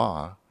the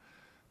law,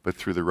 but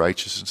through the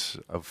righteousness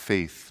of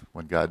faith.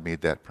 When God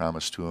made that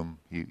promise to him,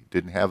 he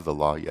didn't have the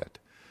law yet.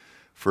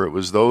 For it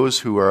was those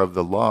who are of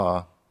the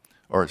law,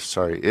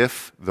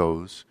 if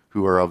those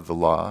who are of the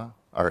law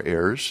are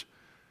heirs,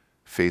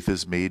 faith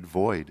is made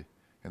void,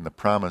 and the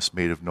promise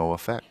made of no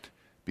effect,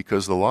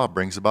 because the law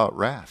brings about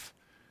wrath.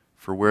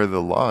 For where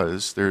the law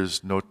is,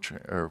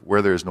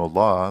 where there is no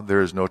law,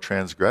 there is no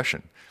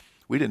transgression.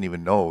 We didn't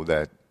even know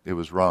that it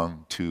was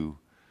wrong to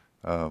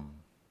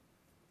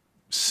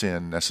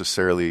sin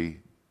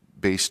necessarily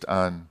based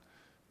on,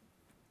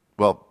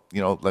 let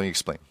me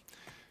explain.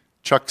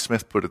 Chuck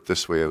Smith put it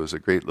this way. It was a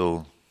great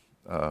little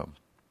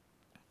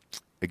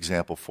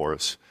example for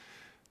us.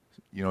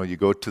 You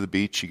go to the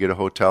beach, you get a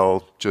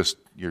hotel,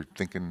 you're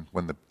thinking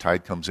when the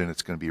tide comes in,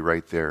 it's going to be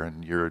right there,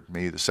 and you're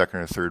maybe the second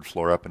or third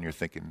floor up, and you're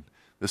thinking,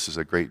 this is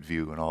a great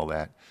view and all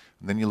that.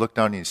 And then you look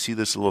down and you see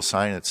this little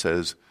sign that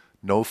says,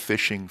 no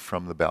fishing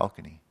from the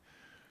balcony.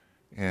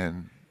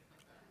 And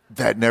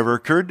that never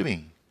occurred to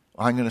me.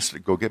 I'm going to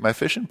go get my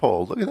fishing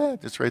pole. Look at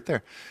that. It's right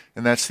there.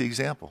 And that's the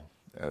example.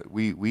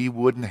 We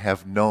wouldn't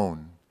have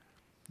known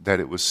that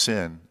it was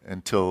sin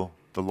until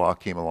the law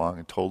came along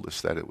and told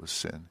us that it was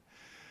sin.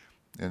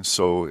 And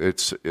so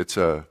it's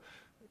a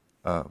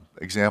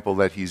example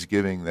that he's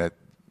giving, that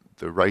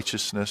the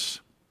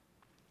righteousness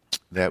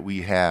that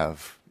we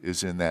have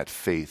is in that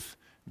faith,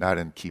 not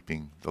in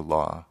keeping the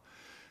law.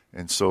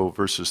 And so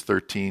verses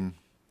 13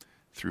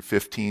 through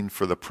 15,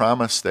 for the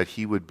promise that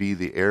he would be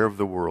the heir of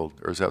the world,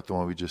 or is that the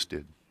one we just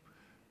did?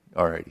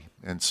 Alrighty.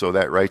 And so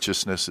that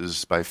righteousness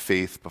is by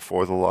faith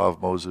before the law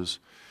of Moses,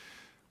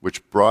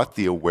 which brought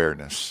the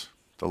awareness.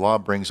 The law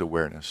brings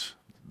awareness.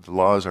 The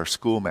law is our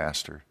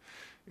schoolmaster.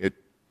 It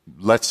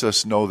lets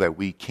us know that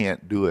we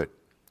can't do it.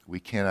 We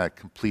cannot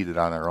complete it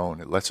on our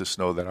own. It lets us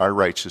know that our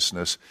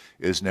righteousness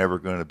is never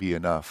going to be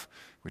enough.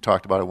 We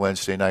talked about it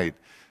Wednesday night.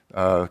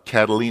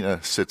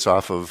 Catalina sits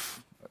off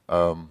of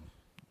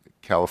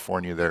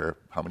California there.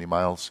 How many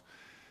miles?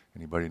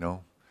 Anybody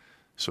know?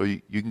 So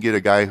you can get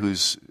a guy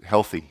who's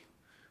healthy,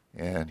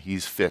 and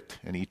he's fit,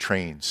 and he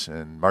trains,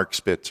 and Mark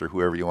Spitz or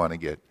whoever you want to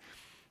get.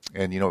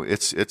 And,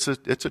 it's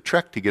a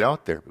trek to get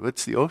out there. But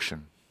it's the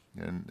ocean,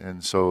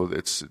 and so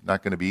it's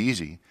not going to be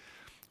easy.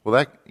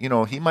 Well,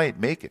 he might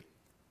make it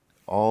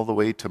all the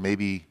way to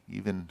maybe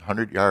even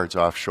 100 yards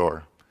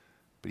offshore,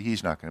 but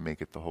he's not going to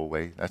make it the whole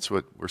way. That's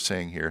what we're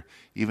saying here.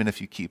 Even if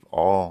you keep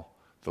all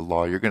the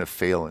law, you're going to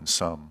fail in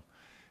some.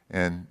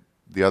 And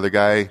the other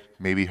guy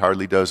maybe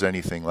hardly does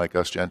anything like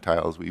us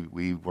Gentiles.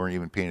 We weren't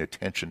even paying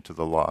attention to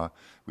the law.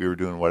 We were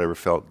doing whatever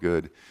felt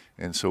good.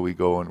 And so we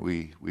go and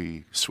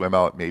we swim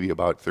out maybe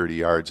about 30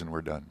 yards and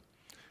we're done.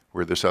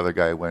 Where this other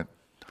guy went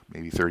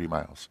maybe 30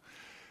 miles.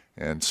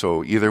 And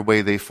so either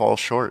way they fall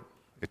short.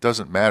 It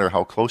doesn't matter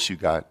how close you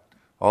got.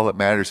 All that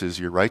matters is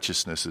your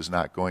righteousness is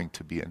not going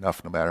to be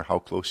enough no matter how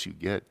close you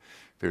get.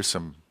 There's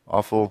some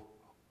awful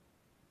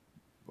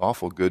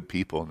good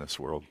people in this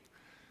world,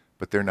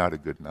 but they're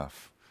not good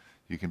enough.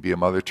 You can be a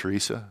Mother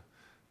Teresa,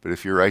 but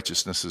if your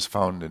righteousness is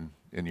found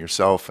in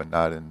yourself and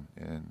not in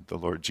the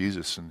Lord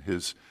Jesus and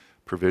his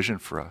provision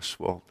for us,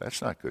 well,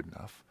 that's not good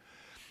enough.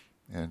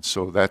 And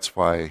so that's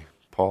why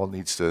Paul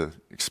needs to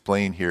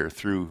explain here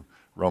through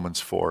Romans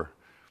 4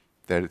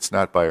 that it's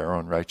not by our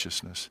own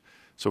righteousness.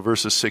 So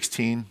verses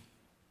 16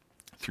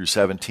 through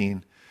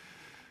 17,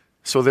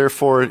 so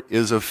therefore it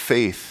is of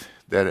faith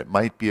that it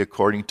might be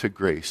according to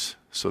grace,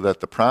 so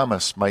that the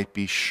promise might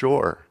be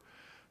sure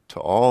to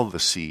all the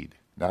seed,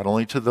 not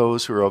only to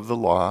those who are of the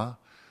law,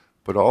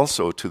 but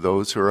also to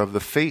those who are of the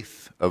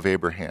faith of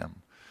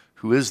Abraham,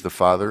 who is the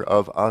father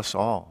of us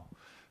all.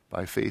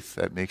 By faith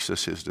that makes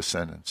us his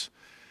descendants.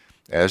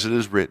 As it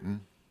is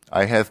written,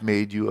 I have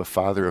made you a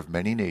father of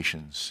many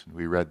nations.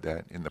 We read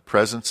that. In the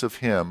presence of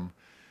him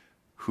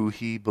who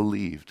he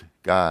believed,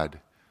 God,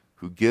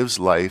 who gives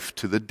life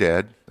to the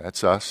dead,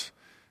 that's us,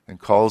 and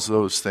calls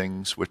those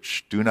things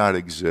which do not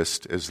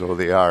exist as though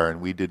they are, and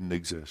we didn't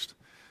exist.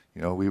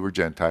 We were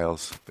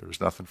Gentiles. There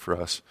was nothing for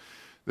us.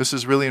 This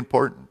is really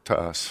important to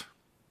us.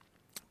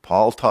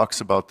 Paul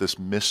talks about this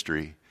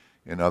mystery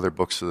in other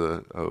books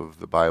of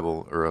the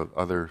Bible or of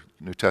other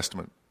New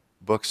Testament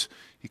books.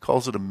 He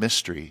calls it a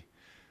mystery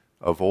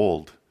of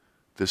old,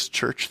 this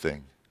church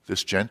thing,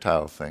 this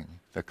Gentile thing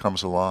that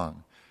comes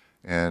along.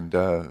 And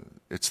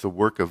it's the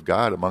work of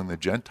God among the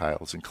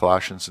Gentiles in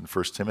Colossians and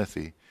 1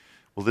 Timothy.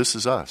 Well, this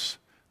is us.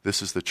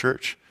 This is the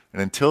church.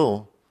 And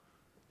until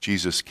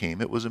Jesus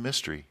came, it was a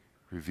mystery,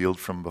 revealed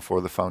from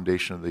before the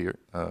foundation of the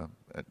earth,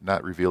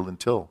 not revealed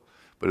until,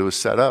 but it was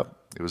set up.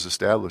 It was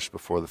established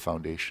before the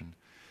foundation.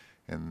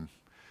 And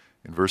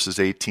in verses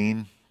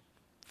 18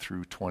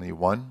 through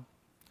 21,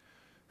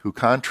 who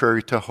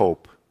contrary to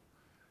hope,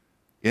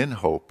 in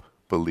hope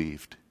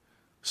believed,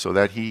 so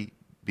that he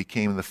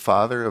became the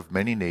father of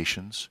many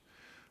nations,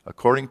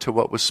 according to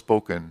what was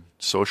spoken,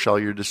 so shall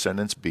your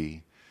descendants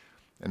be.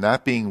 And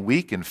not being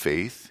weak in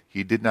faith,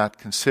 he did not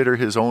consider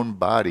his own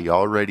body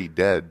already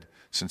dead,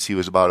 since he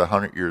was about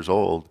 100 years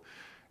old,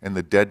 and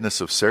the deadness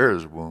of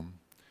Sarah's womb.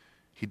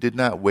 He did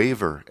not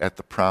waver at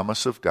the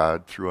promise of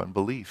God through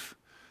unbelief,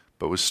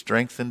 but was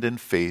strengthened in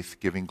faith,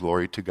 giving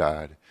glory to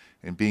God,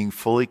 and being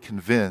fully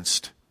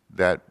convinced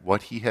that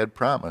what he had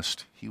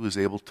promised, he was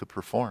able to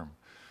perform.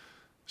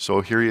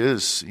 So here he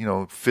is,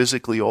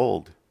 physically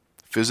old,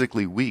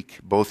 physically weak,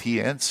 both he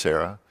and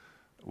Sarah,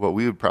 what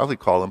we would probably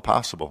call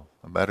impossible,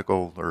 a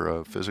medical or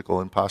a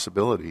physical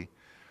impossibility,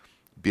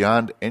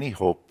 beyond any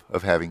hope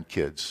of having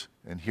kids.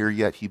 And here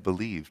yet he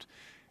believed.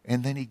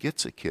 And then he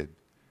gets a kid,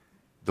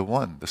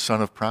 the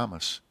son of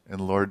promise. And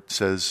the Lord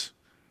says,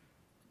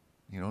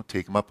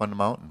 take him up on the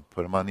mountain,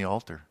 put him on the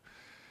altar.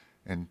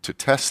 And to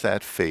test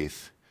that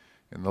faith,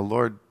 and the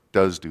Lord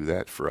does do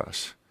that for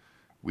us.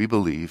 We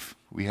believe,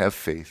 we have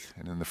faith.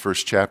 And in the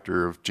first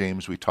chapter of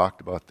James, we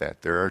talked about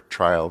that. There are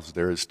trials,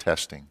 there is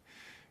testing,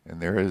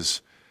 and there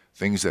is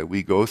things that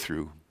we go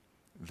through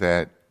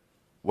that,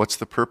 what's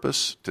the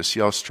purpose? To see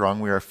how strong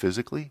we are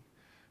physically,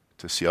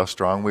 to see how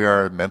strong we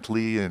are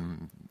mentally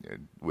and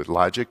with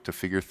logic to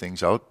figure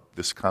things out,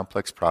 this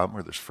complex problem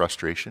where there's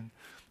frustration,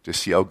 to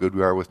see how good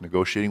we are with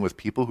negotiating with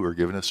people who are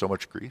giving us so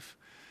much grief.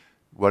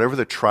 Whatever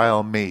the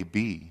trial may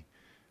be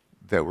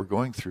that we're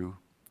going through,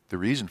 the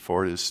reason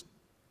for it is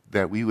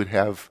that we would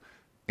have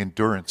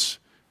endurance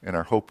and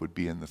our hope would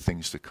be in the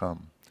things to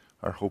come.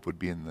 Our hope would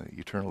be in the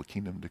eternal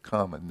kingdom to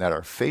come, and that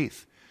our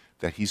faith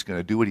that he's going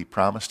to do what he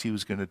promised he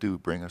was going to do,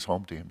 bring us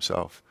home to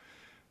himself.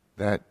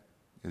 That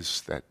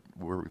is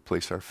where we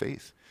place our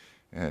faith.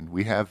 And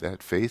we have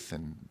that faith,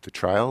 and the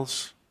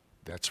trials,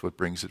 that's what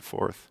brings it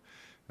forth.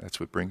 That's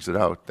what brings it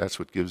out. That's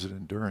what gives it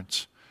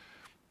endurance.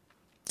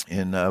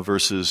 In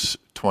verses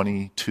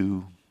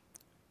 22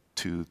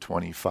 to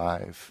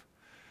 25,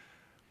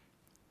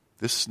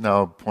 this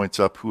now points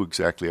up who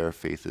exactly our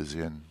faith is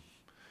in.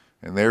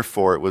 And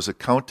therefore it was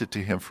accounted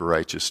to him for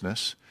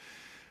righteousness.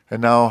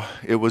 And now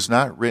it was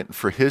not written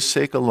for his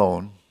sake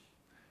alone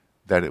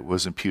that it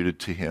was imputed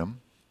to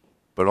him,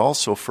 but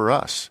also for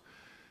us.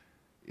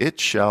 It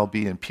shall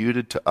be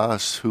imputed to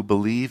us who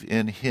believe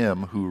in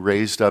him who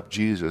raised up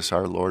Jesus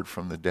our Lord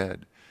from the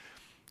dead,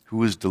 who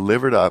was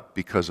delivered up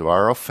because of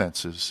our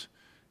offenses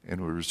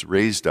and was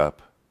raised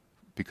up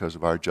because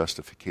of our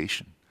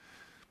justification.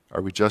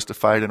 Are we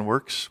justified in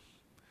works?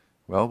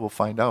 Well, we'll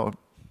find out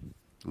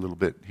a little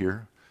bit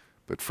here.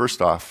 But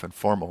first off and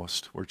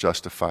foremost, we're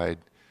justified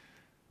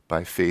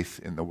by faith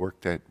in the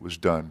work that was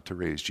done to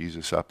raise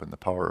Jesus up, and the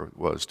power it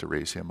was to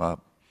raise him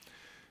up.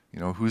 You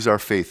know, who's our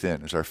faith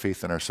in? Is our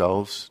faith in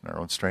ourselves, in our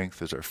own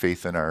strength? Is our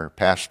faith in our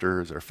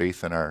pastor? Is our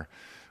faith in our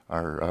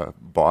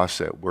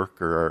boss at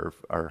work, or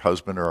our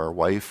husband or our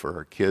wife or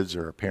our kids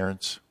or our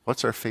parents?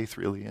 What's our faith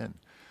really in?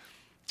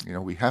 You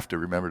know, we have to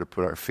remember to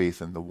put our faith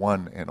in the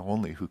one and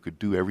only who could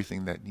do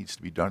everything that needs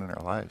to be done in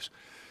our lives,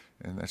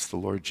 and that's the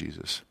Lord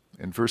Jesus.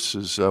 In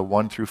verses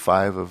 1 through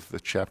 5 of the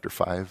chapter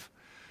 5,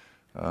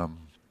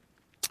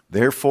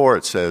 therefore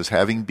it says,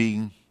 having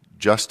been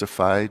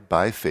justified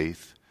by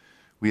faith,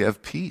 we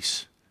have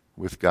peace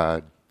with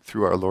God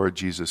through our Lord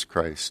Jesus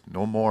Christ.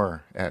 No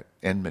more at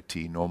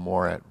enmity, no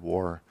more at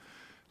war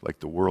like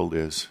the world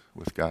is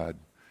with God.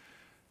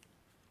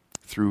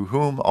 Through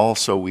whom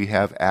also we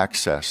have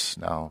access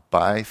now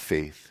by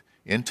faith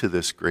into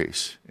this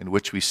grace in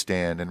which we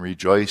stand and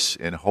rejoice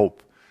in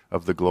hope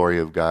of the glory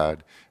of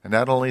God. And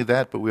not only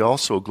that, but we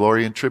also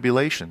glory in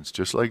tribulations,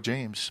 just like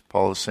James.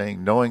 Paul is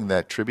saying, knowing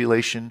that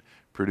tribulation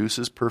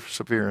produces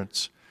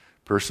perseverance,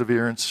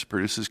 perseverance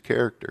produces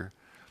character,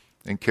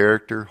 and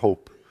character,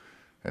 hope.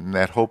 And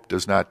that hope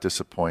does not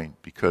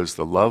disappoint, because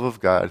the love of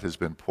God has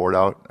been poured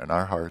out in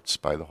our hearts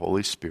by the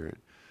Holy Spirit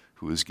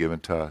who is given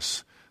to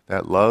us.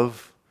 That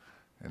love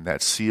and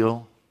that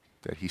seal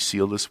that he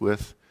sealed us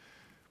with.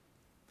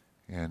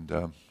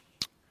 And,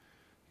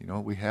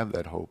 we have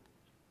that hope.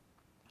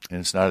 And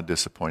it's not a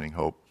disappointing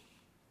hope.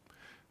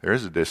 There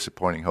is a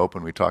disappointing hope,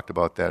 and we talked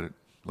about that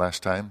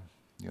last time.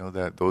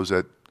 That those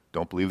that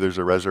don't believe there's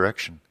a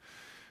resurrection.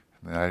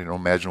 And I don't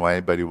imagine why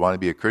anybody would want to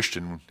be a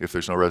Christian if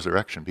there's no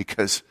resurrection,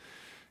 because,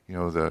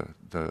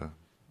 the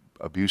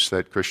abuse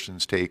that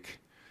Christians take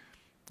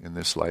in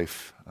this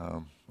life,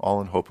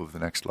 all in hope of the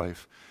next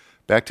life.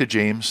 Back to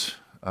James,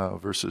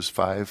 verses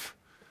 5,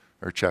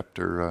 or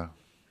chapter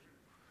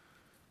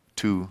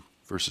 2,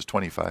 verses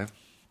 25.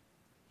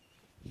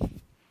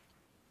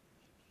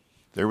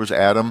 There was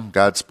Adam.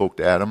 God spoke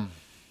to Adam.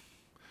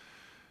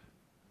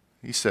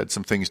 He said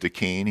some things to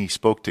Cain. He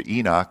spoke to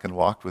Enoch and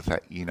walked with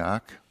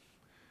Enoch.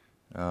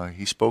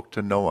 He spoke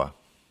to Noah.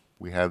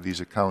 We have these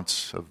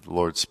accounts of the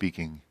Lord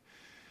speaking.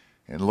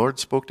 And the Lord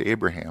spoke to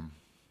Abraham.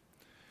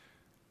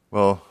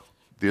 Well,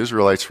 the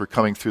Israelites were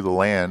coming through the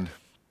land.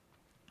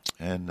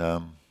 And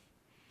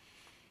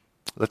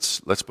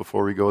let's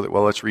before we go there,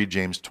 let's read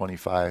James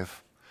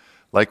 25.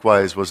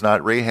 Likewise, was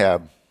not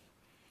Rahab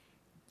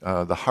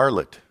the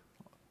harlot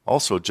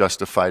also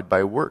justified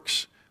by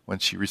works when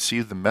she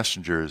received the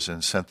messengers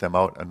and sent them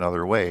out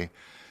another way?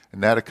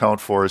 And that account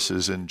for us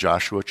is in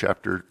Joshua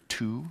chapter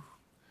 2,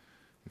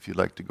 if you'd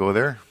like to go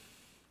there.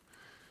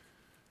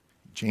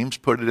 James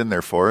put it in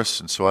there for us,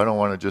 and so I don't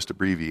want to just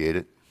abbreviate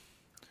it.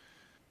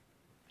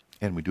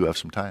 And we do have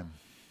some time.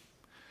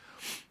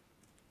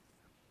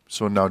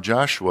 So now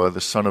Joshua, the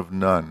son of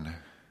Nun,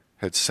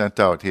 had sent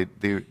out.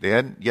 They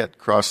hadn't yet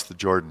crossed the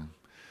Jordan,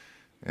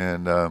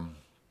 and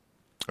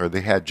or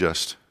they had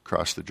just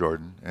crossed the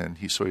Jordan, and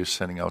so he was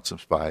sending out some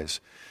spies,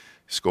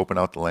 scoping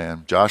out the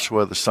land.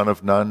 Joshua, the son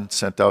of Nun,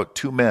 sent out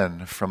 2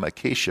 men from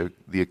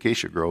the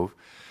acacia grove,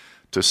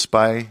 to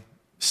spy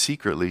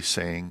secretly,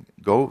 saying,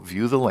 "Go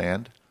view the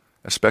land,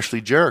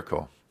 especially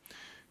Jericho."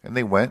 And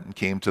they went and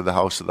came to the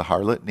house of the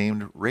harlot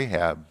named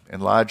Rahab,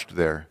 and lodged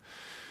there.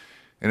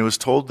 And it was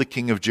told the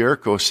king of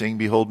Jericho, saying,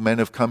 "Behold, men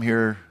have come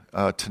here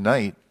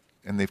tonight,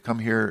 and they've come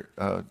here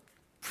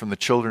from the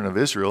children of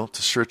Israel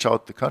to search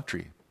out the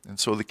country." And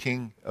so the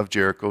king of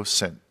Jericho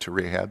sent to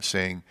Rahab,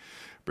 saying,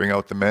 "Bring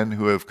out the men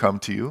who have come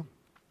to you,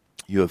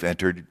 who have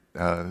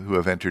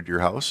entered your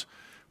house,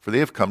 for they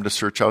have come to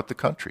search out the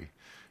country."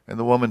 And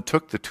the woman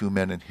took the 2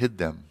 men and hid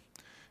them.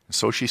 And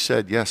so she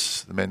said,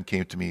 "Yes, the men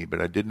came to me,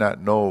 but I did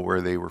not know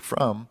where they were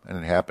from. And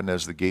it happened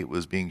as the gate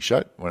was being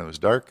shut, when it was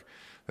dark,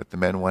 that the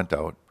men went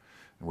out.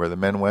 And where the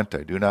men went,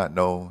 I do not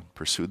know.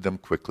 Pursued them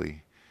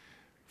quickly,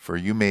 for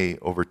you may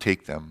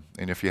overtake them."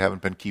 And if you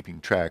haven't been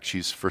keeping track,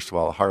 she's first of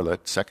all a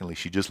harlot. Secondly,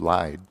 she just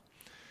lied.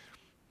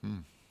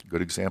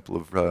 Good example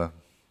of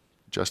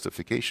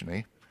justification,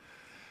 eh?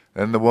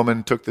 Then the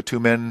woman took the 2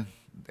 men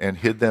and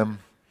hid them.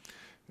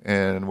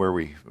 And where are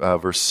we?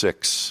 Verse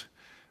 6.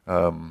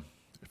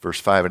 Verse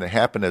 5, and it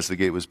happened as the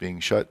gate was being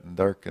shut and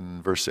dark,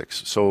 in verse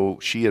 6. So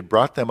she had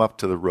brought them up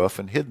to the roof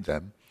and hid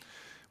them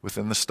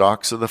within the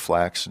stalks of the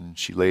flax, and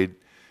she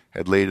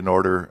had laid an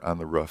order on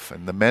the roof.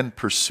 And the men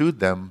pursued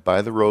them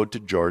by the road to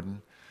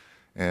Jordan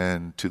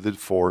and to the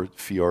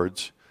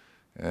fjords.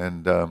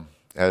 And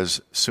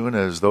as soon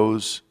as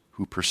those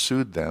who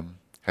pursued them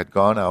had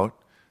gone out,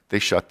 they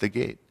shut the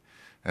gate.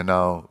 And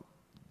now,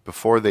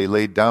 before they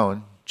laid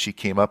down, she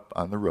came up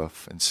on the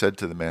roof and said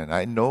to the men,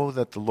 I know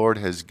that the Lord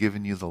has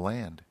given you the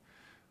land.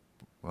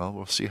 Well,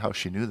 we'll see how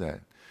she knew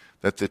that.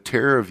 That the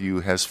terror of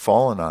you has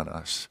fallen on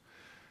us,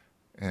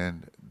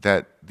 and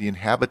that the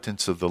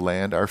inhabitants of the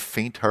land are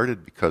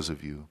faint-hearted because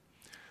of you.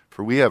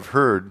 For we have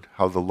heard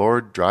how the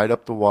Lord dried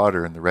up the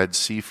water in the Red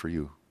Sea for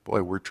you.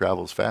 Boy, word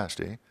travels fast,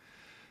 eh?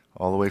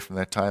 All the way from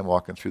that time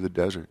walking through the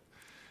desert.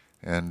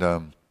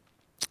 And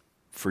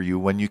for you,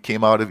 when you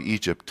came out of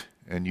Egypt,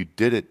 and you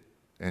did it,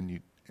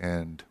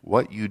 and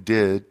what you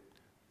did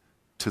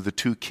to the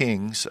 2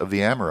 kings of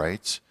the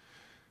Amorites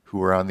who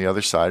were on the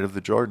other side of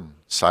the Jordan,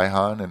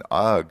 Sihon and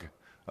Og,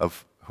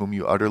 of whom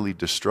you utterly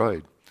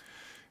destroyed.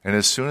 And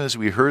as soon as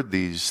we heard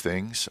these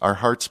things, our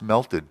hearts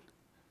melted.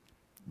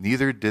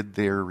 Neither did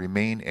there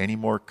remain any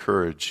more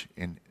courage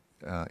in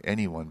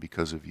anyone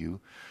because of you.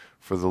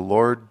 For the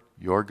Lord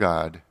your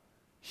God,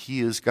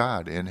 He is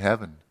God in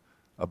heaven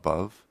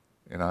above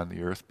and on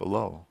the earth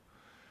below.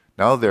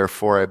 Now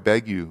therefore I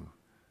beg you,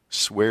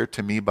 swear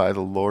to me by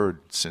the Lord,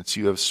 since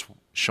you have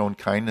shown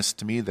kindness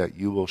to me, that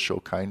you will show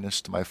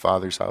kindness to my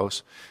father's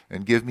house,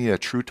 and give me a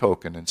true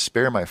token, and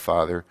spare my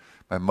father,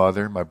 my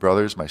mother, my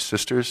brothers, my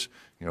sisters.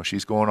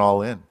 She's going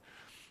all in.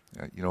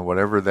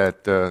 Whatever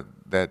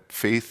that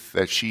faith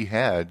that she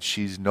had,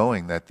 she's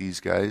knowing that these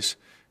guys,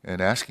 and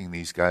asking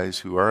these guys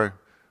who are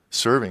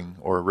serving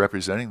or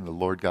representing the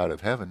Lord God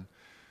of heaven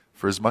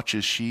for as much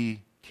as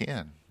she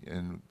can,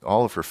 and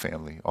all of her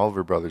family, all of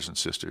her brothers and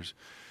sisters,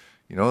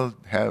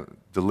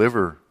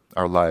 deliver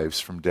our lives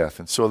from death.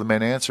 And so the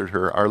men answered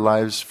her, our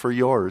lives for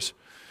yours,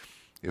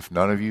 if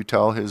none of you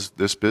tell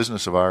this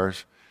business of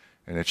ours.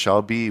 And it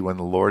shall be, when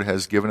the Lord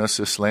has given us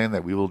this land,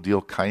 that we will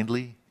deal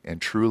kindly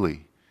and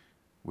truly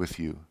with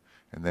you.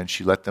 And then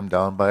she let them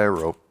down by a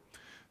rope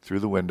through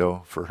the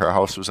window, for her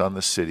house was on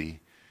the city,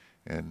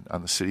 and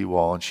on the city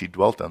wall, and she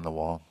dwelt on the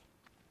wall.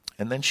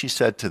 And then she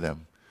said to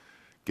them,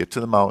 get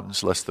to the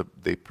mountains, lest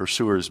the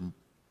pursuers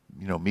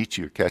meet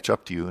you, catch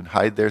up to you, and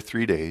hide there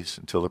 3 days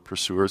until the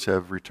pursuers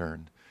have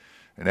returned.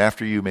 And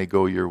after you may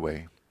go your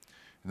way.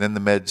 And then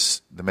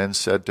the men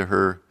said to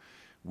her,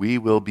 we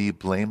will be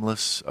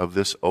blameless of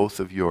this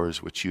oath of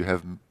yours, which you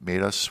have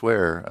made us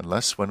swear,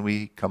 unless when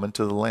we come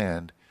into the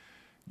land,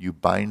 you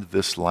bind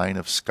this line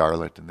of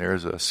scarlet. And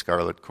there's a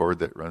scarlet cord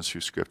that runs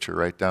through Scripture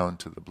right down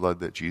to the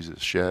blood that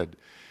Jesus shed.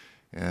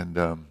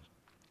 And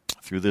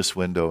through this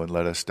window, and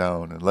let us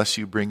down, unless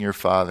you bring your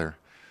father,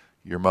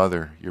 your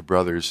mother, your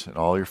brothers, and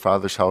all your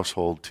father's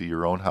household to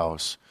your own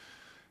house.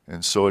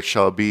 And so it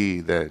shall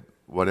be that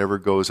whatever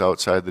goes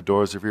outside the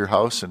doors of your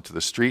house into the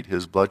street,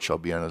 his blood shall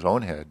be on his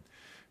own head,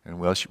 and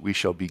we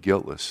shall be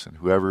guiltless. And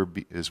whoever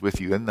is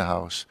with you in the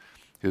house,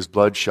 his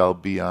blood shall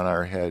be on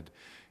our head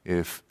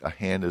if a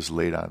hand is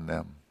laid on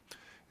them.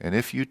 And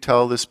if you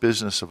tell this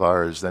business of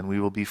ours, then we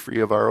will be free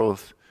of our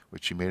oath,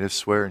 which you made us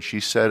swear. And she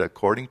said,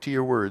 according to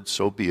your word,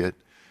 so be it.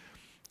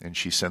 And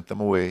she sent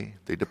them away.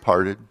 They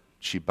departed.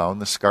 She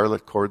bound the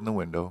scarlet cord in the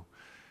window.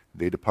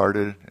 They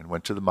departed and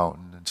went to the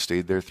mountain and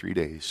stayed there 3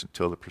 days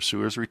until the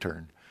pursuers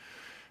returned.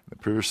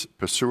 The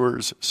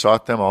pursuers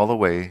sought them all the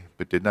way,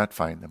 but did not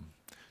find them.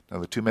 Now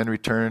the 2 men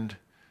returned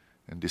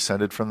and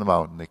descended from the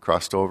mountain. They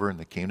crossed over, and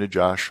they came to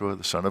Joshua,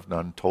 the son of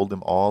Nun, told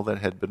him all that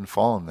had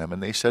befallen them.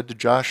 And they said to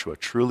Joshua,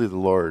 truly the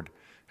Lord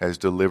has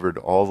delivered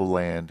all the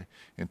land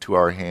into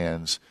our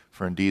hands,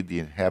 for indeed the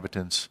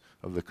inhabitants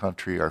of the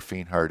country are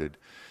faint-hearted.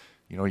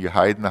 You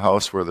hide in the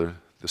house where the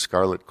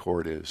scarlet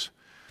cord is.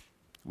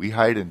 We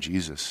hide in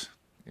Jesus,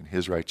 in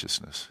his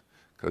righteousness,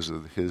 because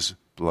of his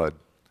blood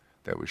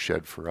that was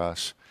shed for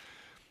us.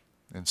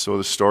 And so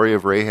the story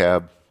of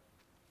Rahab,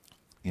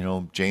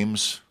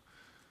 James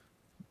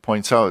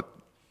points out,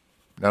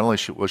 not only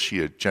was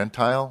she a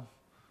Gentile,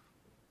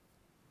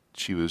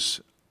 she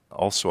was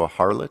also a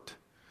harlot.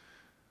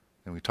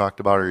 And we talked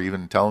about her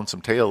even telling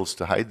some tales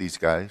to hide these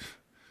guys.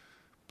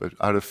 But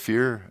out of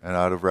fear and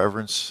out of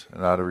reverence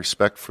and out of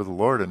respect for the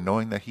Lord, and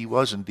knowing that he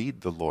was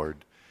indeed the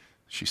Lord.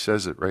 She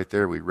says it right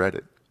there, we read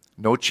it.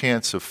 No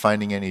chance of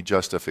finding any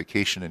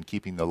justification in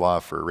keeping the law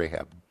for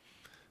Rahab.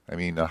 A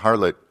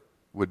harlot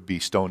would be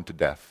stoned to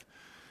death.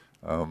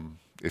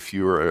 If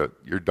your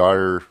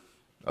daughter,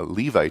 a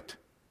Levite,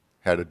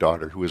 had a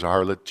daughter who was a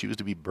harlot, she was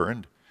to be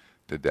burned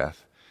to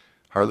death.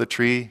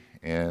 Harlotry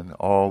and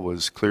all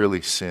was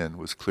clearly sin,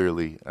 was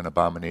clearly an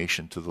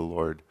abomination to the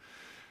Lord.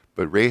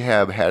 But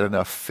Rahab had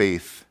enough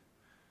faith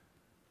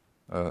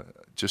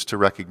just to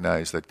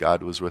recognize that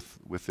God was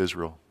with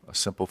Israel, a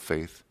simple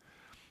faith.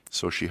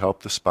 So she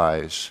helped the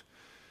spies,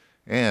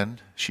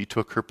 and she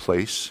took her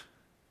place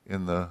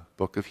in the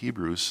book of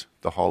Hebrews,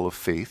 the hall of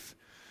faith.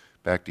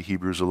 Back to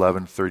Hebrews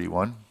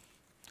 11:31.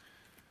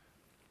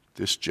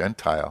 This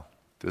Gentile,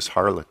 this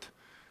harlot.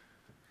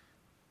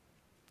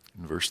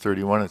 In verse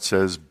 31 it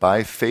says,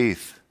 by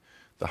faith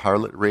the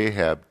harlot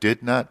Rahab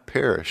did not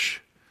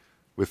perish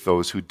with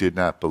those who did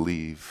not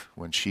believe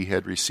when she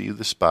had received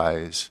the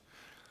spies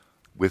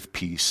with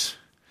peace.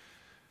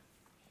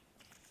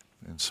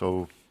 And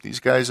so these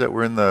guys that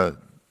were in the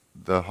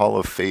hall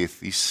of faith,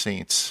 these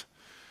saints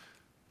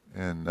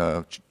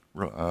in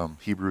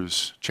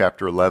Hebrews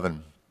chapter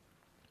 11,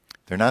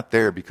 they're not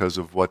there because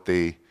of what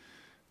they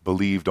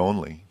believed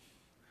only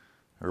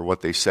or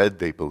what they said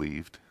they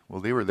believed.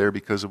 Well, they were there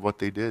because of what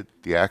they did,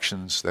 the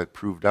actions that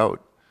proved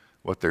out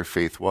what their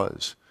faith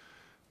was.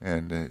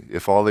 And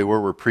if all they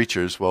were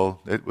preachers,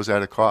 well, it was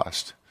at a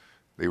cost.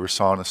 They were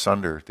sawn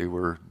asunder. They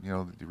were,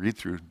 you read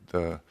through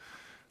the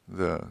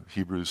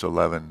Hebrews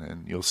 11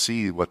 and you'll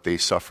see what they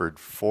suffered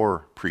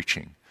for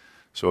preaching.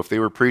 So if they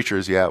were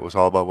preachers, yeah, it was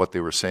all about what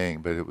they were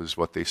saying, but it was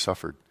what they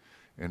suffered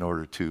in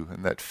order to,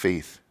 and that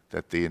faith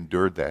that they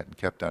endured that and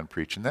kept on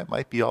preaching. That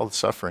might be all the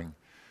suffering.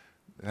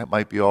 That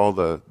might be all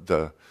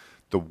the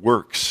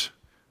works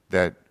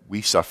that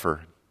we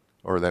suffer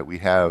or that we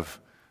have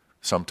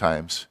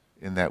sometimes,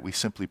 in that we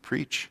simply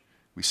preach.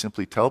 We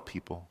simply tell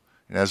people.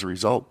 And as a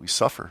result, we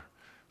suffer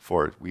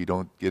for it. We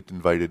don't get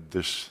invited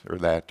this or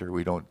that, or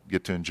we don't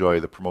get to enjoy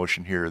the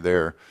promotion here or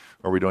there,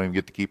 or we don't even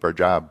get to keep our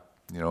job,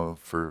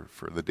 for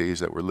the days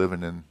that we're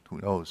living in. Who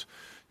knows?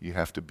 You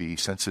have to be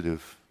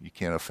sensitive. You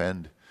can't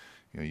offend.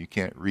 You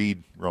can't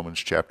read Romans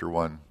chapter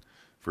 1,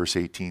 verse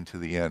 18 to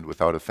the end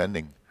without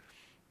offending.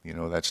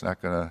 That's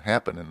not going to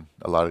happen in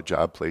a lot of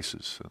job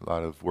places, a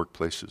lot of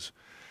workplaces.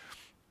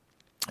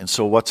 And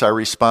so what's our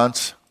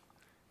response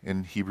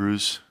in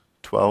Hebrews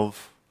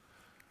 12,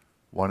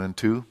 1 and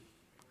 2?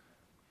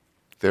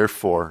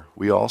 Therefore,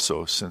 we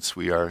also, since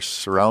we are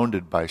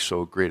surrounded by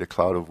so great a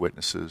cloud of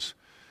witnesses,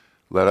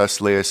 let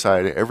us lay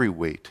aside every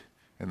weight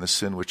and the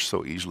sin which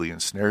so easily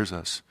ensnares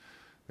us.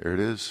 There it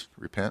is,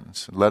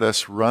 repentance. And let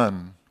us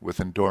run with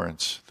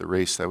endurance the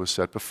race that was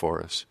set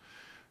before us.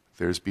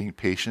 There's being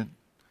patient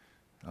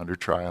under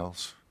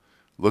trials,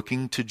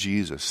 looking to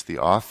Jesus, the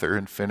author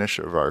and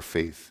finisher of our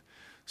faith.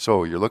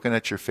 So you're looking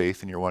at your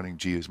faith and you're wondering,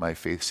 gee, is my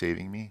faith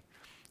saving me?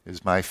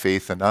 Is my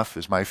faith enough?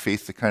 Is my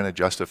faith the kind of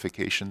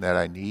justification that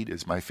I need?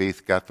 Is my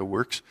faith got the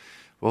works?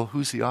 Well,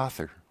 who's the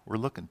author? We're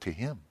looking to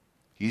him.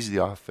 He's the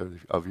author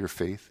of your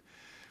faith.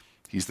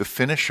 He's the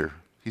finisher.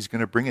 He's going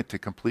to bring it to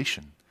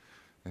completion.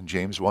 In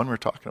James 1, we're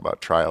talking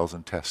about trials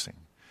and testing.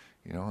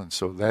 And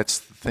so that's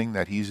the thing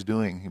that he's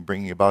doing,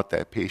 bringing about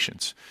that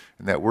patience.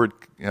 And that word,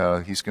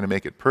 he's going to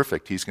make it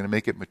perfect. He's going to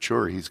make it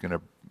mature. He's going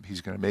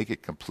to make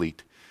it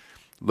complete.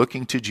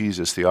 Looking to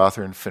Jesus, the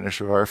author and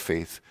finisher of our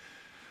faith,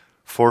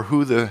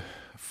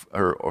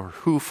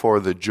 who for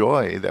the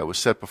joy that was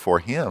set before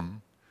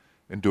him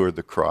endured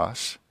the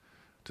cross,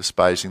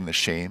 despising the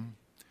shame,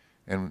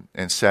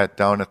 and sat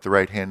down at the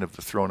right hand of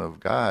the throne of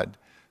God.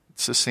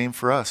 It's the same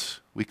for us.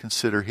 We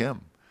consider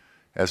him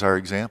as our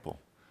example.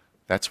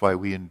 That's why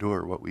we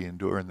endure what we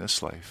endure in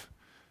this life,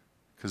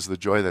 because the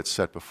joy that's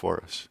set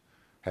before us.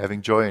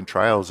 Having joy in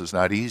trials is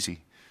not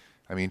easy.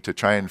 To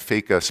try and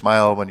fake a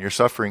smile when you're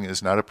suffering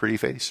is not a pretty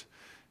face.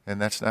 And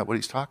that's not what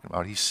he's talking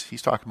about.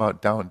 He's talking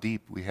about down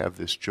deep, we have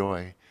this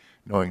joy,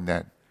 knowing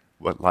that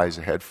what lies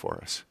ahead for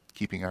us,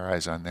 keeping our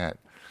eyes on that.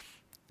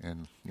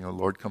 And,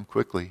 Lord, come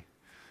quickly.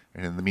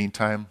 And in the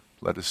meantime,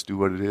 let us do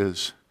what it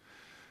is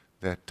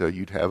that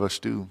you'd have us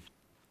do.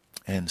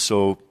 And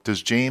so,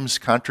 does James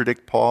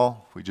contradict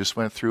Paul? We just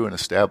went through and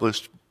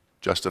established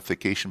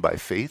justification by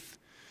faith.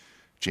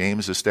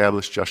 James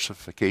established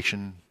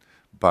justification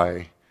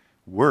by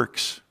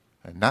works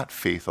and not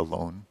faith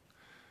alone.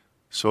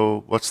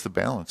 So what's the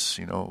balance?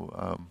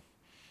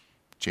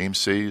 James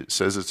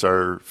says it's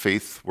our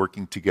faith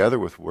working together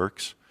with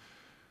works.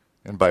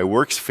 And by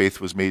works,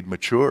 faith was made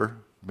mature,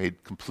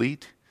 made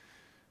complete,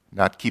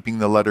 not keeping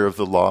the letter of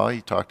the law.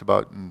 He talked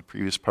about in the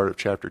previous part of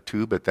chapter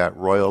 2, but that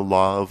royal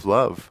law of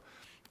love.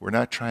 We're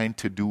not trying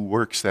to do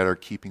works that are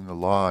keeping the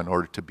law in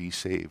order to be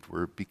saved.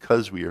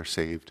 Because we are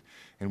saved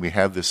and we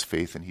have this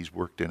faith and he's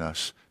worked in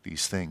us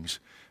these things.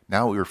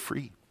 Now we're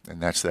free,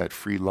 and that's that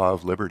free law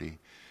of liberty.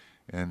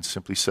 And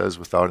simply says,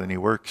 without any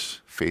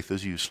works, faith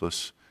is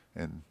useless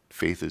and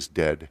faith is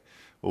dead.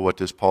 Well, what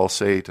does Paul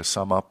say to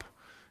sum up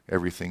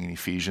everything in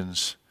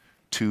Ephesians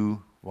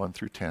 2, 1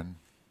 through 10?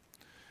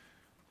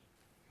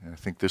 And I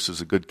think this is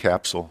a good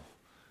capsule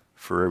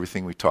for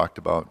everything we talked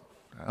about.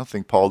 I don't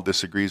think Paul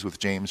disagrees with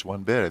James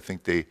one bit. I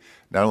think they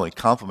not only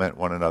complement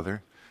one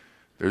another,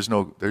 there's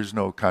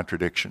no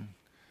contradiction.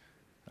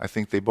 I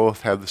think they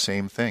both have the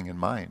same thing in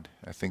mind.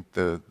 I think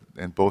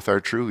and both are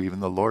true,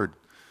 even the Lord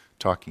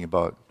talking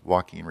about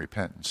walking in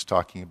repentance,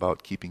 talking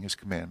about keeping his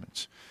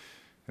commandments.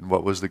 And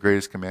what was the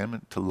greatest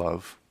commandment? To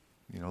love.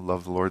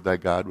 Love the Lord thy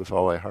God with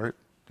all thy heart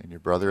and your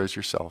brother as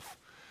yourself.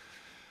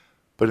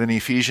 But in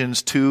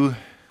Ephesians 2,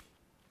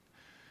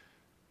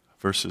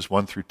 verses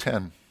 1 through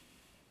 10,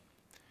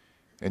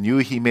 and you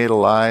he made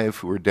alive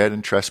who were dead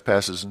in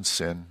trespasses and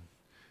sin,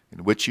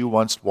 in which you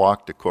once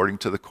walked according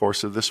to the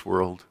course of this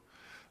world,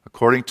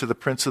 according to the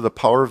prince of the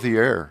power of the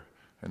air,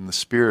 and the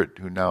spirit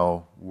who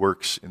now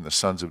works in the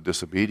sons of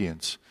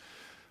disobedience,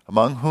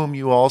 among whom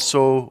you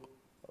also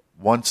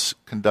once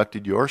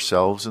conducted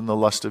yourselves in the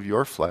lust of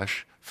your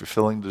flesh,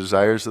 fulfilling the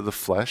desires of the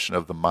flesh and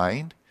of the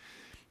mind,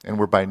 and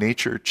were by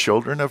nature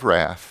children of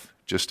wrath,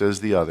 just as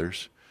the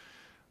others.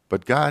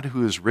 But God,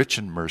 who is rich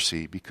in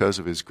mercy, because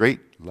of his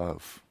great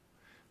love,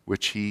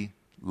 which he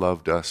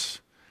loved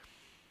us,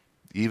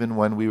 even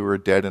when we were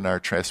dead in our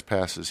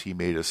trespasses, he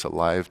made us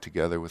alive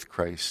together with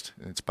Christ.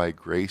 And it's by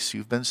grace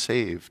you've been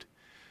saved,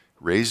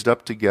 raised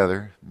up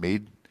together,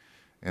 made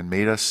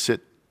us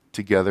sit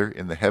together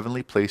in the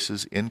heavenly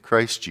places in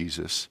Christ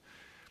Jesus,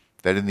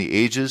 that in the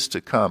ages to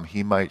come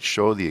he might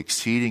show the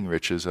exceeding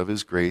riches of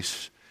his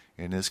grace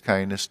and his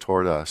kindness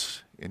toward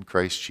us in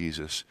Christ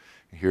Jesus.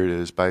 And here it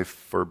is,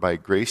 for by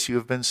grace you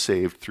have been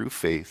saved through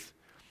faith,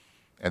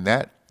 and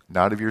that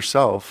not of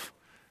yourself,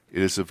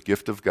 it is a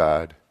gift of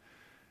God,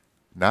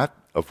 not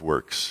of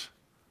works,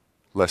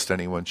 lest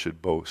anyone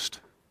should boast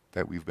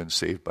that we've been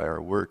saved by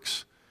our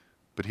works.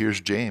 But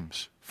here's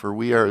James. For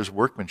we are his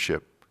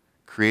workmanship,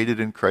 created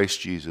in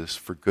Christ Jesus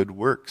for good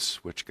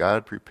works, which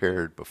God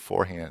prepared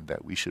beforehand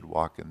that we should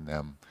walk in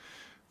them.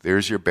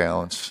 There's your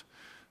balance.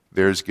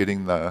 There's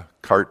getting the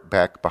cart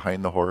back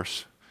behind the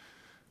horse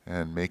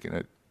and making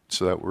it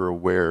so that we're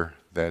aware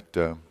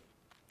that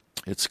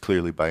it's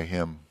clearly by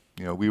him.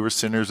 You know, we were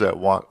sinners that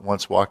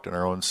once walked in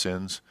our own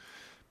sins,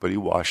 but he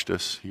washed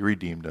us. He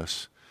redeemed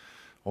us.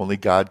 Only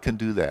God can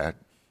do that.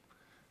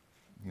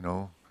 You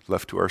know,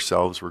 left to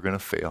ourselves, we're going to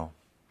fail.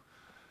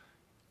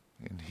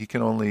 And he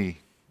can only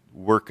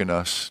work in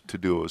us to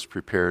do what was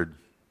prepared,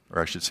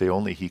 or I should say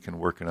only he can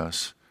work in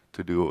us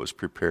to do what was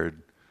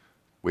prepared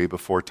way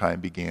before time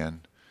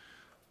began.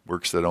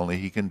 Works that only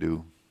he can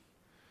do.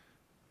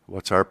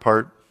 What's our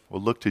part?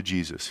 Well, look to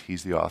Jesus.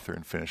 He's the author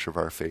and finisher of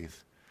our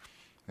faith.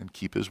 And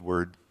keep his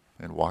word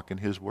and walk in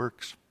his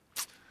works.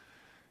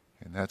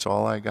 And that's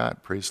all I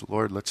got. Praise the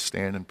Lord. Let's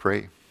stand and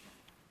pray.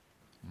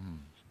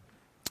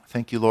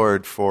 Thank you,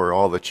 Lord, for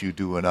all that you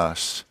do in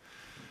us.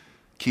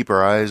 Keep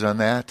our eyes on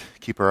that.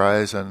 Keep our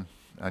eyes on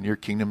your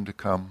kingdom to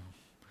come.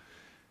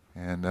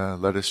 And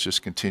let us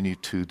just continue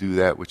to do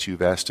that which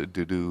you've asked us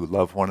to do.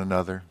 Love one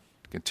another.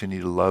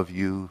 Continue to love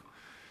you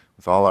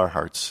with all our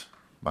hearts,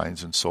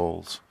 minds, and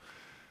souls.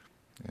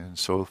 And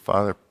so,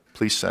 Father,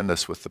 please send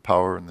us with the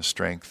power and the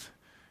strength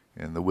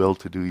and the will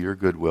to do your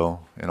good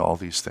will in all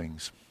these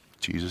things. In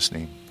Jesus'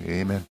 name,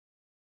 amen.